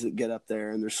more guys that get up there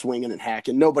and they're swinging and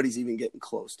hacking. Nobody's even getting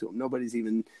close to them. Nobody's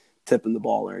even tipping the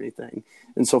ball or anything.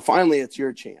 And so finally it's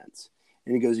your chance.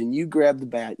 And he goes, and you grab the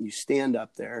bat and you stand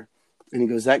up there. And he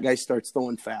goes, that guy starts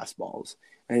throwing fastballs.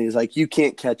 And he's like, you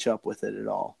can't catch up with it at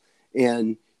all.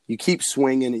 And you keep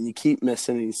swinging and you keep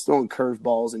missing, and he's throwing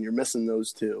curveballs and you're missing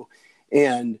those too.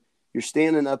 And you're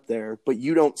standing up there, but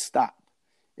you don't stop.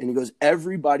 And he goes,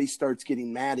 everybody starts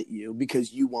getting mad at you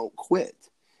because you won't quit.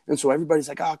 And so everybody's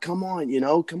like, oh, come on,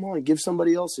 come on, give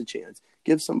somebody else a chance.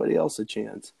 Give somebody else a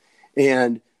chance.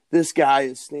 And this guy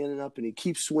is standing up and he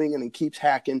keeps swinging and keeps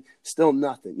hacking, still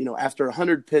nothing. After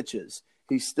 100 pitches,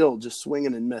 he's still just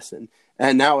swinging and missing.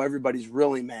 And now everybody's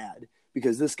really mad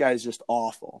because this guy's just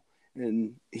awful.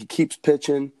 And he keeps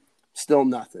pitching, still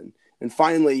nothing. And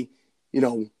finally,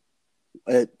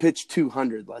 at pitch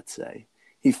 200, let's say,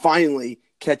 he finally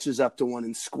catches up to one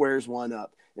and squares one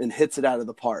up and hits it out of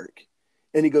the park.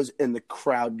 And he goes, and the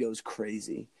crowd goes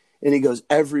crazy. And he goes,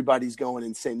 everybody's going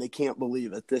insane. They can't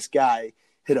believe it. This guy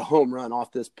hit a home run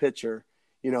off this pitcher,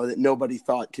 that nobody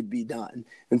thought could be done.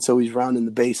 And so he's rounding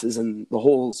the bases and the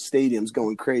whole stadium's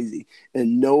going crazy.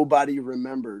 And nobody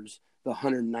remembers the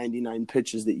 199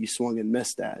 pitches that you swung and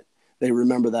missed at. They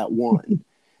remember that one.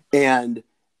 And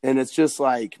it's just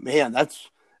like, man, that's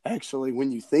actually,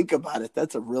 when you think about it,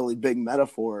 that's a really big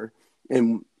metaphor.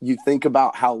 And you think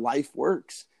about how life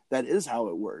works. That is how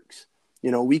it works.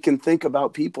 We can think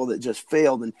about people that just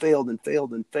failed and failed and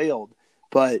failed and failed.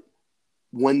 But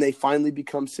when they finally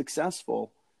become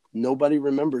successful, nobody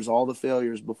remembers all the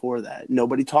failures before that.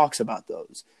 Nobody talks about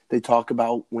those. They talk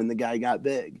about when the guy got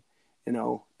big,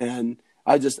 and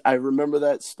I remember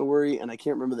that story, and I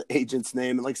can't remember the agent's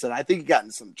name. And like I said, I think he got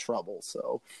in some trouble,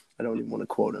 so I don't even want to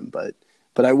quote him, but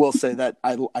I will say that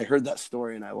I heard that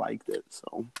story and I liked it.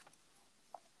 So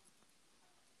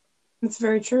it's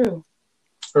very true.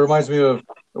 It reminds me of,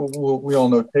 we all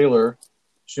know Taylor.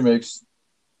 She makes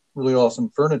really awesome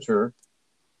furniture,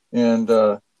 and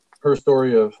her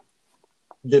story of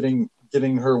getting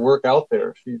her work out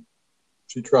there.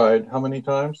 She tried how many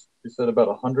times? She said about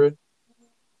 100.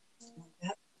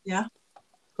 Yeah.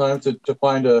 Times to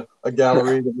find a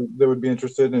gallery that would be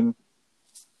interested in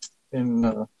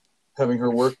having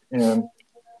her work, and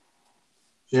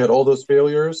she had all those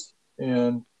failures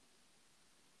and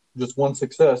just one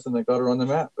success, and they got her on the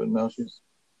map, and now she's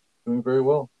doing very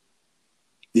well.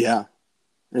 Yeah,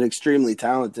 and extremely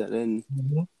talented,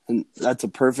 and that's a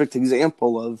perfect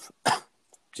example of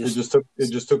it just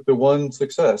took the one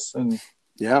success, and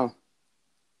yeah,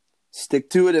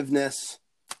 stick-to-itiveness.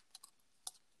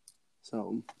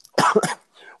 So,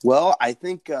 well, I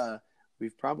think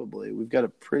we've got a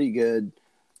pretty good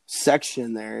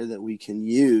section there that we can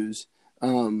use.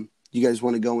 You guys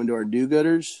want to go into our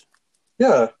do-gooders?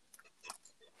 Yeah.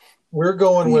 We're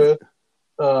going with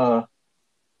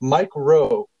Mike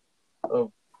Rowe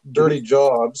of Dirty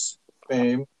Jobs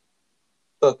fame.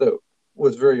 Thought that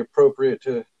was very appropriate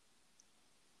to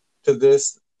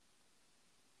this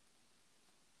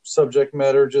subject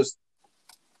matter. Just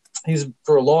he's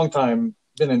for a long time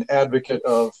been an advocate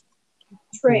of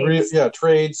trades.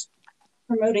 Trades,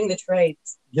 promoting the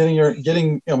trades,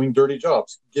 dirty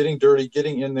jobs, getting dirty,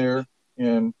 getting in there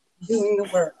and doing the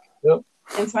work. Yep.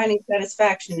 And finding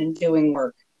satisfaction in doing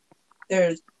work.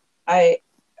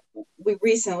 We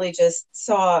recently just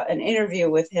saw an interview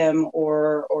with him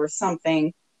or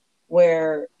something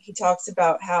where he talks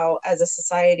about how as a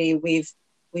society we've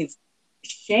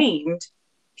shamed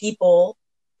people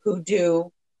who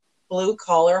do blue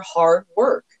collar hard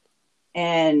work.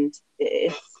 And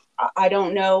I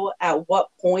don't know at what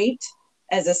point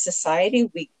as a society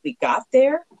we got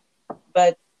there,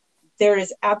 but there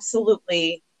is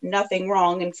absolutely nothing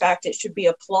wrong. In fact, it should be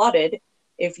applauded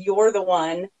if you're the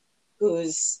one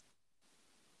who's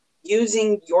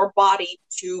using your body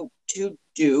to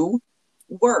do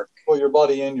work. Well, your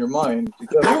body and your mind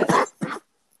together. Yes.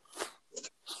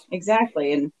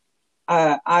 Exactly. And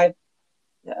I've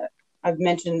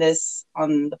mentioned this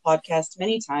on the podcast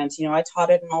many times. I taught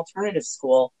at an alternative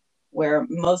school where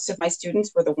most of my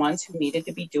students were the ones who needed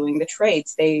to be doing the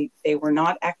trades. They were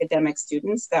not academic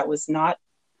students. That was not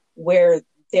where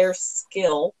their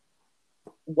skill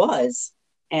was.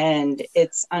 And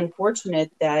it's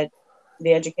unfortunate that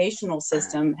the educational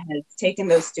system has taken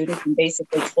those students and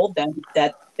basically told them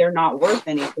that they're not worth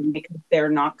anything because they're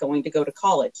not going to go to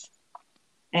college.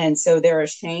 And so they're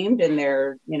ashamed and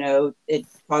it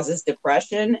causes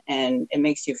depression and it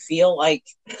makes you feel like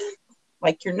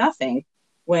you're nothing,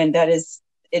 when it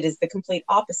is the complete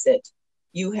opposite.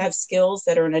 You have skills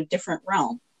that are in a different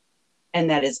realm, and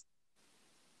that is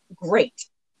great.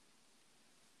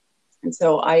 And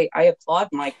so I applaud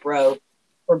Mike Rowe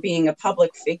for being a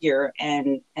public figure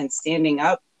and standing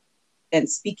up and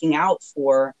speaking out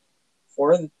for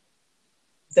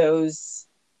those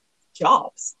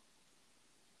jobs.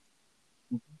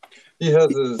 He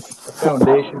has a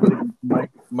foundation,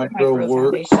 Mike Rowe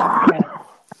Work,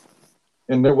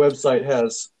 and their website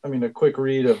has, a quick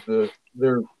read of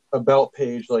their about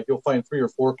page. Like you'll find 3 or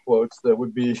 4 quotes that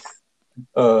would be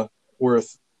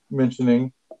worth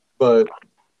mentioning. But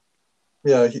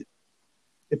yeah,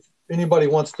 if anybody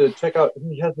wants to check out,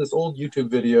 he has this old YouTube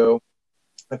video.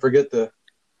 I forget the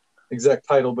exact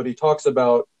title, but he talks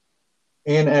about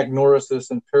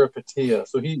anagnorisis and peripeteia.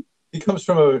 So he comes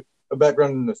from a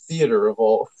background in the theater of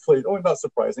all places. Oh, not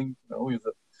surprising. He's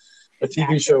a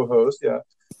TV show host. Yeah.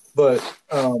 But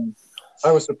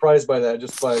I was surprised by that,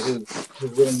 just by his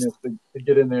willingness to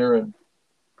get in there and,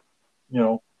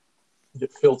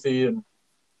 get filthy. And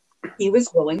he was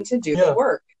willing to do the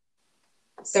work.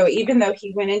 So even though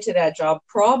he went into that job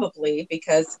probably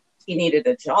because he needed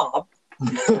a job,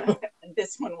 and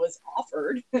this one was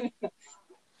offered,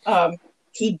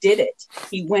 he did it.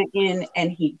 He went in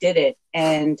and he did it.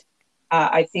 And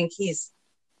I think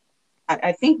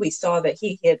we saw that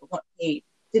he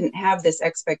didn't have this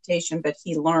expectation, but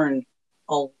he learned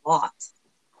a lot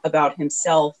about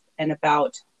himself and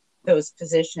about those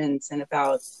positions and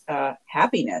about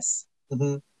happiness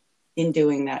in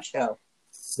doing that show.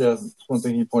 Yeah, one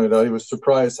thing he pointed out, he was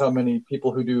surprised how many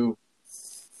people who do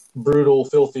brutal,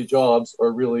 filthy jobs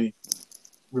are really,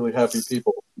 really happy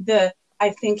people. I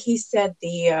think he said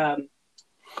the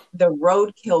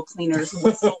roadkill cleaners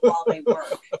whistle while they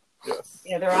work.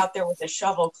 Yeah. They're out there with a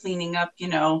shovel cleaning up,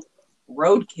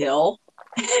 roadkill.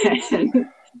 And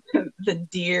the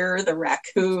deer, the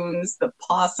raccoons, the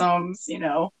possums,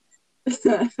 the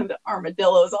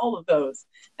armadillos, all of those.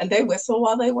 And they whistle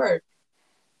while they work.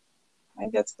 I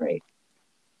think that's great.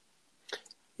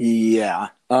 Yeah.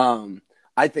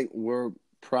 I think we're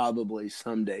probably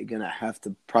someday going to have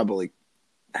to probably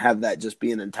have that just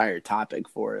be an entire topic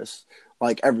for us,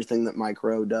 like everything that Mike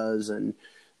Rowe does. And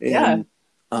the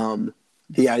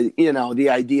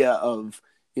idea of,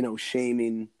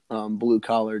 shaming blue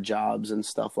collar jobs and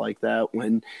stuff like that,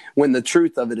 when the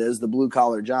truth of it is the blue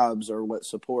collar jobs are what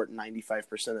support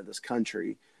 95% of this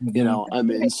country.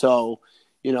 So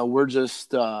we're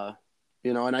just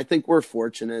and I think we're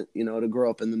fortunate to grow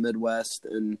up in the Midwest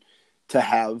and to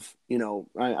have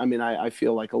I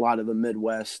feel like a lot of the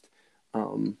Midwest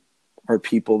are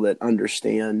people that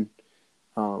understand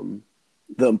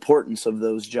the importance of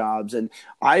those jobs. And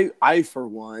I for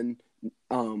one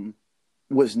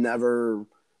was never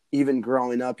even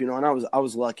growing up, and I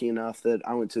was lucky enough that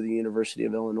I went to the University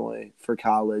of Illinois for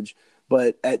college,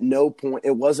 but at no point,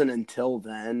 it wasn't until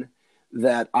then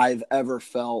that I've ever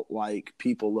felt like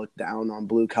people look down on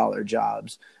blue collar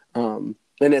jobs. And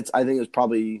I think it's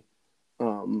probably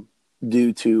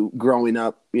due to growing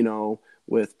up,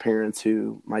 with parents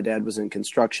my dad was in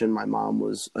construction, my mom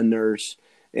was a nurse,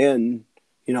 and,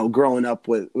 growing up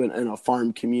in a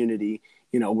farm community,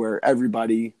 where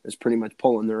everybody is pretty much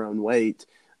pulling their own weight.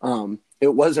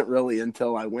 It wasn't really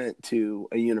until I went to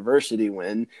a university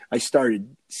when I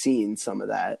started seeing some of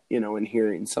that, and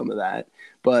hearing some of that.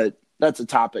 But that's a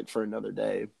topic for another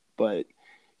day. But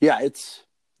yeah, it's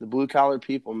the blue collar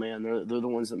people, man. They're the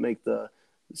ones that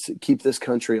keep this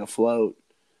country afloat.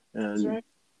 And That's right.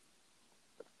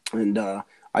 And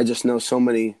I just know so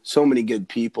many good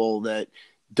people that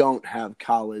don't have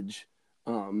college,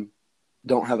 don't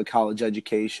have a college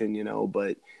education,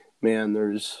 but man,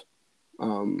 there's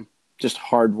just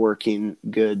hardworking,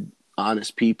 good,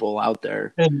 honest people out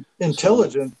there. And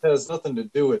intelligence has nothing to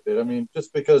do with it. I mean,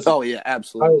 just because. Oh yeah,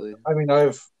 absolutely.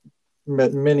 I've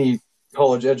met many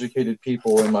college-educated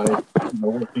people in my,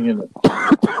 working in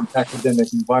an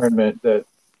academic environment that,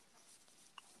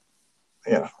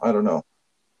 yeah, I don't know.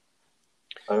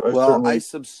 I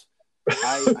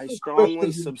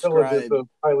strongly subscribe of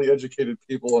highly educated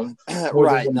people.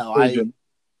 Right. No,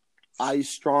 I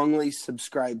strongly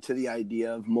subscribe to the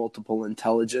idea of multiple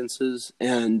intelligences,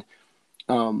 and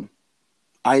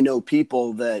I know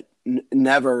people that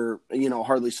never,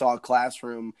 hardly saw a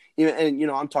classroom. And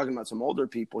I'm talking about some older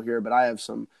people here, but I have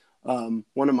some.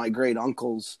 One of my great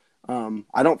uncles.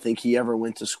 I don't think he ever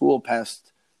went to school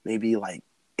past maybe like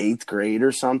 8th grade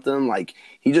or something. Like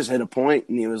he just hit a point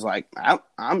and he was like,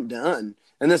 I'm done.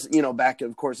 And this, back,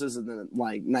 of course, this is in the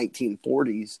like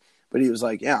 1940s, but he was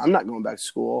like, yeah, I'm not going back to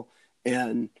school.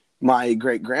 And my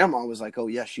great grandma was like, oh,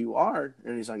 yes, you are.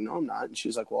 And he's like, no, I'm not. And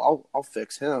she's like, well, I'll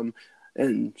fix him.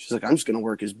 And she's like, I'm just going to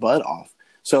work his butt off.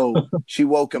 So she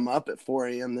woke him up at 4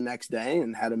 a.m. the next day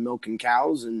and had him milking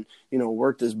cows and,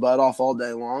 worked his butt off all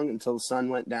day long until the sun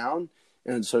went down.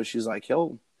 And so she's like,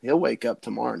 he'll wake up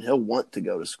tomorrow and he'll want to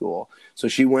go to school. So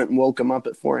she went and woke him up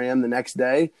at 4 a.m. the next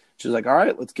day. She's like, all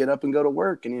right, let's get up and go to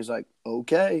work. And he was like,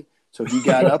 okay. So he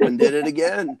got up and did it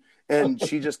again. And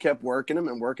she just kept working him.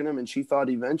 And she thought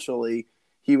eventually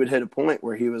he would hit a point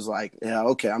where he was like, yeah,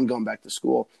 okay, I'm going back to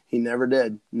school. He never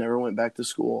did, never went back to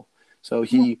school. So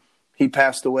he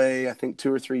passed away, I think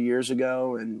 2 or 3 years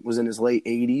ago, and was in his late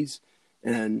 80s,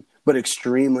 but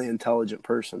extremely intelligent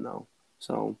person though.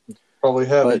 So probably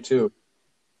happy too.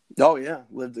 Oh yeah,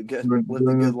 lived a good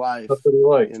life. That's what he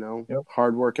liked. Yep.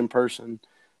 Hardworking person.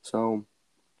 So,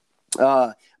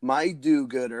 my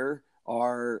do-gooder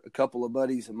are a couple of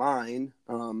buddies of mine.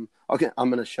 Okay, I'm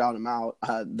going to shout them out.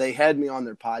 They had me on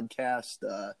their podcast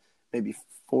maybe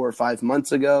 4 or 5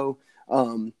 months ago.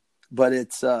 But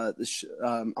it's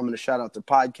I'm going to shout out their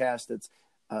podcast. It's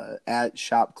at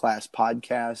Shop Class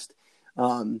Podcast.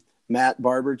 Matt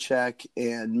Barbercheck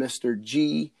and Mr.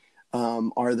 G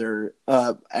are their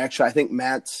actually, I think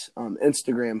Matt's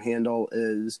Instagram handle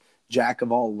is Jack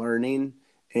of All Learning,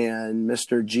 and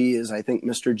Mr. G is, I think,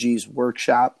 Mr. G's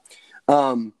Workshop.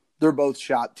 They're both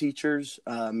shop teachers.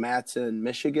 Matt's in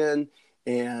Michigan,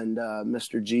 and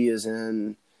Mr. G is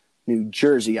in New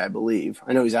Jersey, I believe.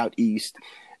 I know he's out east.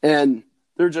 And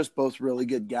they're just both really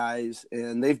good guys,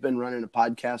 and they've been running a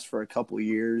podcast for a couple of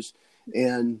years,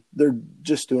 and they're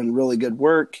just doing really good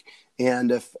work.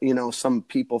 And if, some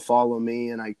people follow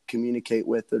me and I communicate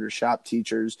with that are shop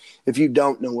teachers, if you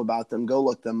don't know about them, go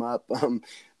look them up,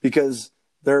 because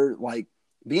they're like,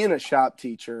 being a shop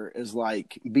teacher is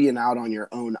like being out on your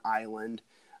own island.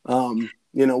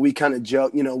 We kind of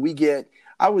joke,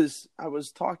 I was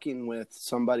talking with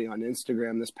somebody on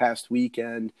Instagram this past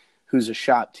weekend who's a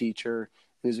shop teacher,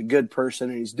 who's a good person,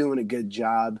 and he's doing a good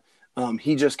job.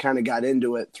 He just kind of got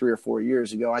into it 3 or 4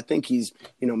 years ago. I think he's,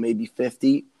 maybe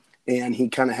 50, and he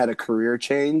kind of had a career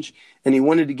change, and he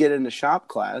wanted to get into shop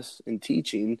class and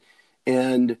teaching,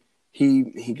 and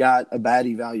he got a bad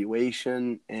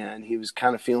evaluation, and he was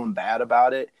kind of feeling bad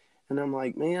about it. And I'm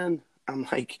like,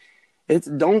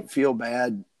 don't feel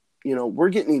bad. We're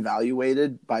getting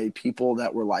evaluated by people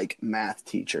that were like math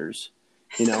teachers,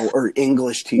 or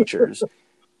English teachers.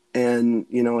 And,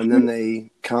 and then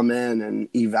they come in and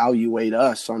evaluate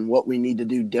us on what we need to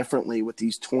do differently with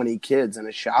these 20 kids in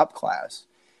a shop class.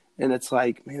 And it's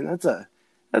like, man, that's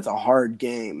a hard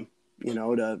game,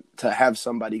 to have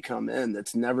somebody come in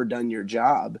that's never done your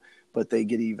job, but they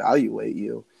get to evaluate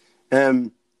you.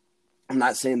 And I'm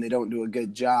not saying they don't do a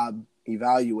good job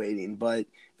evaluating, but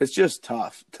it's just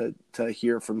tough to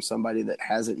hear from somebody that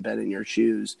hasn't been in your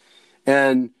shoes.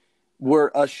 And,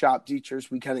 we're us shop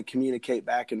teachers, we kind of communicate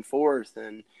back and forth.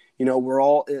 And, you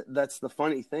know, that's the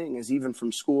funny thing is even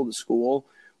from school to school,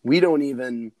 we don't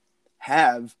even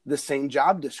have the same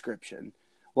job description.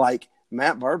 Like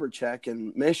Matt Barbercheck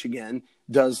in Michigan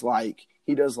does like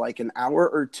an hour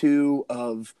or two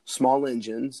of small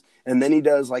engines, and then he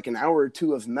does like an hour or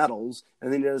two of metals,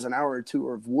 and then he does an hour or two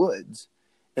of woods.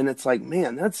 And it's like,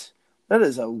 man, that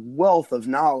is a wealth of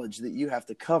knowledge that you have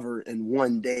to cover in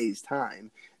one day's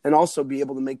time, and also be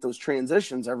able to make those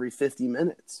transitions every 50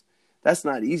 minutes. That's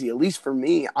not easy. At least for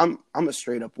me, I'm a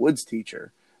straight up woods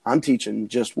teacher. I'm teaching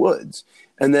just woods.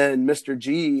 And then Mr.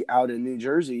 G out in New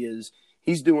Jersey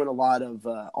he's doing a lot of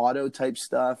auto type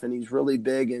stuff, and he's really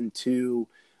big into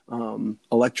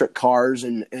electric cars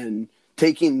and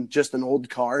taking just an old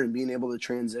car and being able to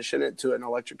transition it to an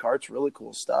electric car. It's really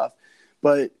cool stuff.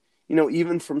 But, you know,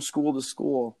 even from school to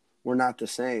school, we're not the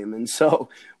same. And so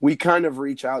we kind of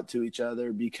reach out to each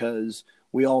other because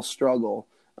we all struggle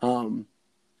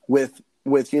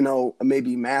with, you know,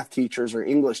 maybe math teachers or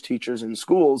English teachers in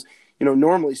schools. You know,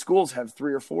 normally schools have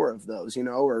 3 or 4 of those, you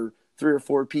know, or 3 or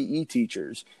 4 PE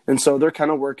teachers. And so they're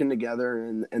kind of working together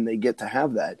and they get to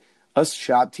have that. Us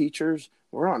shop teachers,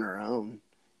 we're on our own.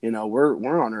 You know,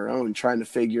 we're on our own trying to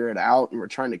figure it out, and we're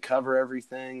trying to cover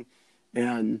everything.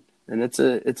 And it's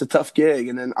a tough gig.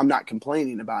 And then I'm not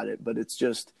complaining about it, but it's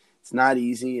not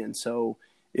easy. And so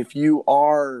if you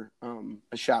are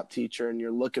a shop teacher and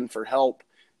you're looking for help,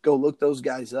 go look those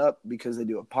guys up, because they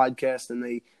do a podcast and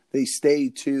they stay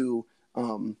to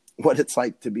what it's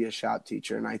like to be a shop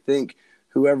teacher. And I think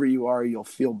whoever you are, you'll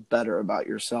feel better about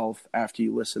yourself after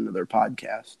you listen to their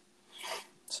podcast.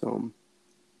 So,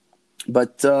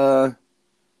 but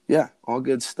yeah, all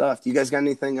good stuff. Do you guys got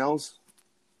anything else?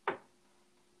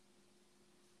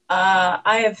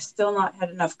 I have still not had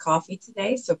enough coffee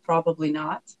today, so probably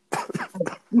not.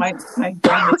 my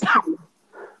brain is pretty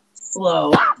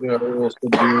slow.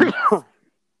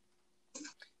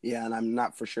 Yeah, and I'm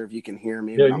not for sure if you can hear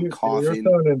me, yeah, but I'm coughing.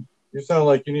 You sound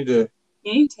like you need to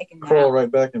take a nap. crawl right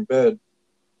back in bed.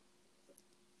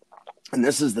 And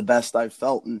this is the best I've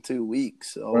felt in 2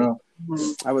 weeks. So Wow.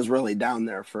 I was really down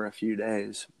there for a few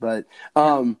days. But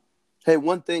hey,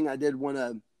 one thing I did want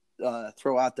to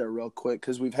throw out there real quick,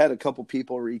 because we've had a couple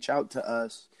people reach out to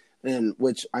us, and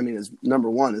which, I mean, is number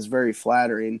one, is very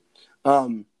flattering.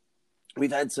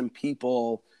 We've had some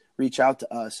people reach out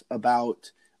to us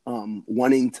about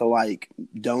wanting to like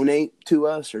donate to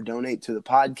us or donate to the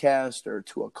podcast or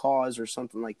to a cause or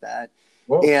something like that.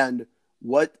 Whoa. And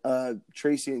what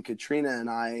Tracy and Katrina and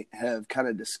I have kind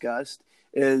of discussed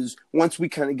is once we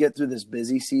kind of get through this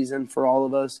busy season for all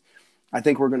of us, I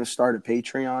think we're going to start a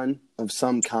Patreon of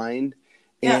some kind.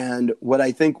 Yeah. And what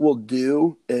I think we'll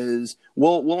do is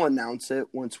we'll announce it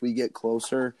once we get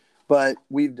closer. But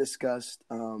we've discussed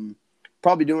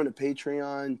probably doing a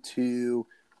Patreon to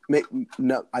make.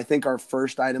 No, I think our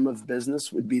first item of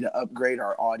business would be to upgrade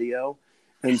our audio.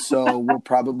 And so we'll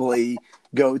probably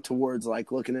go towards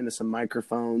like looking into some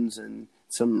microphones and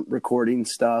some recording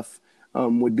stuff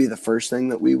would be the first thing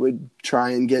that we would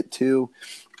try and get to.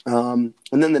 And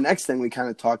then the next thing we kind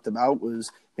of talked about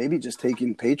was maybe just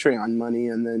taking Patreon money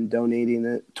and then donating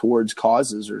it towards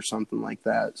causes or something like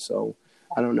that. So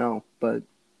I don't know, but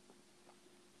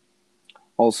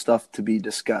all stuff to be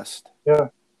discussed. Yeah.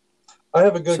 I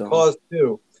have a good cause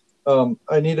too.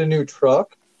 I need a new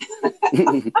truck.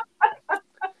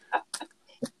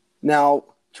 Now,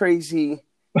 Tracy,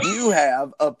 you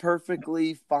have a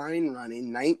perfectly fine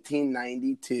running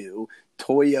 1992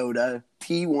 Toyota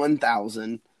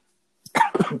T1000.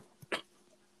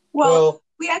 Well,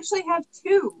 we actually have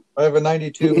two. I have a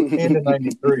 92 and a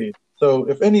 93. So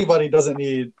if anybody doesn't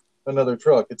need another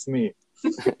truck, it's me.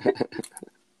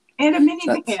 And a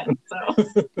minivan.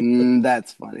 So.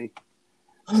 That's funny.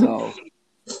 So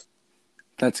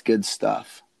that's good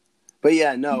stuff. But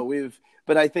yeah, no,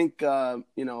 but I think,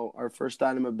 our first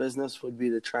item of business would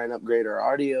be to try and upgrade our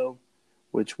audio,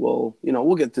 which we'll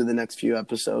get through the next few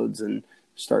episodes and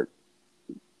start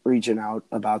reaching out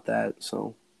about that.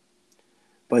 So,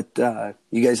 but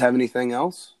you guys have anything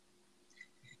else?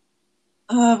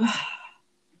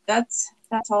 That's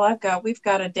all I've got. We've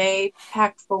got a day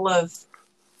packed full of,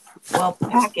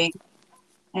 packing.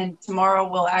 And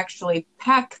tomorrow we'll actually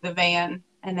pack the van,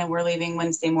 and then we're leaving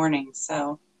Wednesday morning.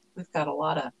 So we've got a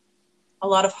lot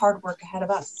of hard work ahead of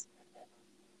us.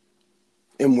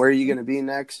 And where are you going to be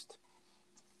next?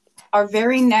 Our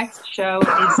very next show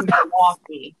is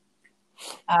Milwaukee.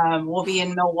 We'll be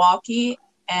in Milwaukee,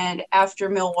 and after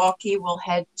Milwaukee, we'll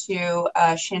head to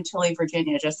Chantilly,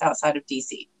 Virginia, just outside of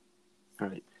D.C. All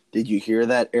right. Did you hear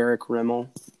that, Eric Rimmel?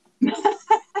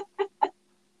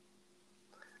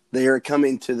 They are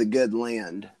coming to the good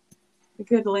land. The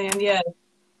good land, yeah.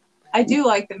 I do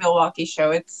like the Milwaukee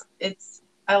show.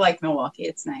 I like Milwaukee.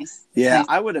 It's nice. Yeah, Nice.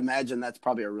 I would imagine that's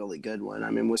probably a really good one. I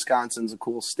mean, Wisconsin's a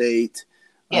cool state.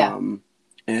 Yeah.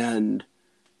 And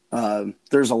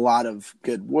there's a lot of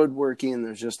good woodworking.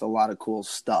 There's just a lot of cool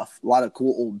stuff. A lot of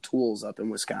cool old tools up in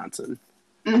Wisconsin.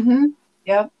 Mm-hmm.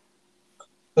 Yep.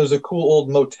 There's a cool old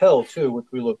motel too, which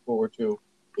we look forward to.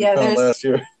 Yeah, Found last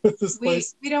year. This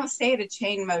place. we don't stay at a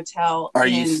chain motel. Are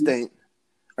you staying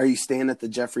at the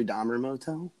Jeffrey Dahmer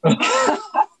motel?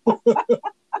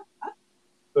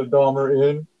 The Dahmer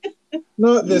Inn.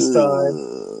 Not this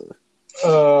time.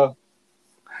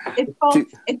 It's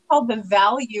called the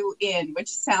Value Inn, which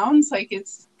sounds like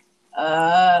it's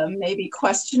maybe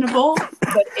questionable,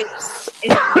 but it's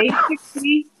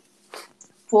basically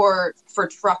for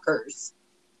truckers.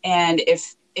 And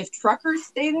if truckers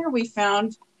stay there, we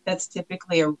found that's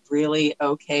typically a really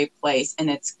okay place, and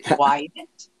it's quiet.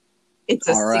 It's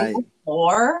a single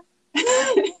floor.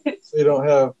 So you don't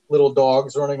have little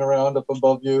dogs running around up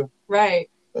above you right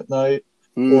at night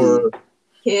or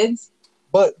kids.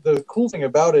 But the cool thing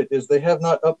about it is they have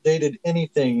not updated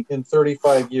anything in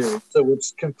 35 years. So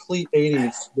it's complete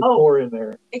 80s decor in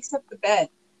there. Except the bed.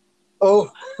 Oh,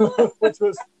 which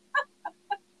was...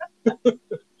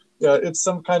 yeah, it's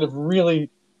some kind of really,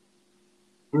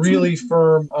 really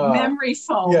firm... memory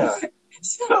foam. Yeah.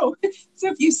 So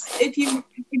if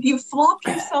you flop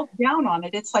yourself down on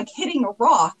it, it's like hitting a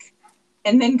rock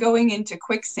and then going into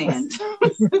quicksand.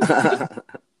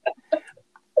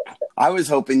 I was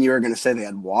hoping you were going to say they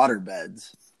had water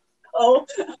beds. Oh.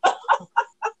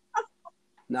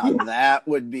 Now that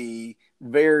would be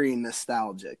very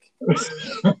nostalgic.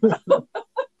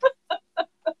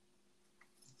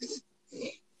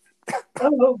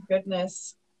 Oh,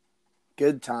 goodness.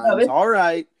 Good times. All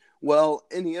right. Well,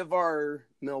 any of our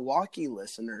Milwaukee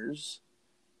listeners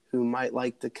who might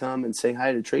like to come and say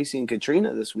hi to Tracy and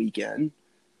Katrina this weekend,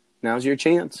 now's your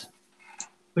chance.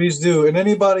 Please do. And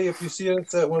anybody, if you see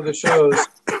us at one of the shows,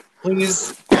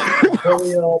 please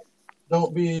hurry up.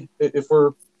 Don't be, if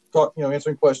we're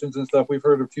answering questions and stuff, we've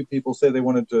heard a few people say they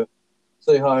wanted to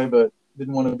say hi, but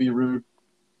didn't want to be rude.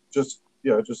 Just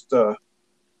shove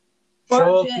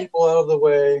people out of the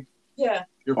way. Yeah.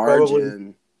 You're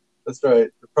probably, that's right.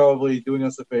 You're probably doing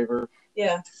us a favor.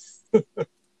 Yeah.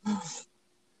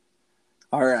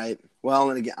 All right. Well,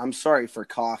 and again, I'm sorry for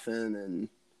coughing, and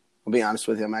I'll be honest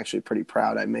with you, I'm actually pretty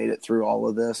proud I made it through all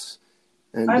of this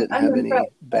and didn't have any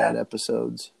bad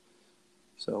episodes.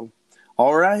 So,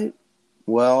 all right.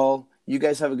 Well, you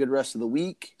guys have a good rest of the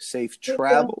week. Safe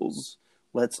travels.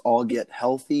 Let's all get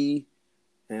healthy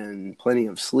and plenty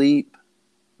of sleep.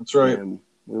 That's right. And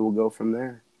we will go from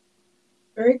there.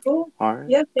 Very cool. All right.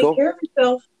 Yeah, take care of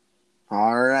yourself.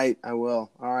 All right, I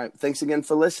will. All right. Thanks again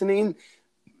for listening.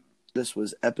 This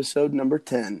was episode number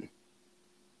 10.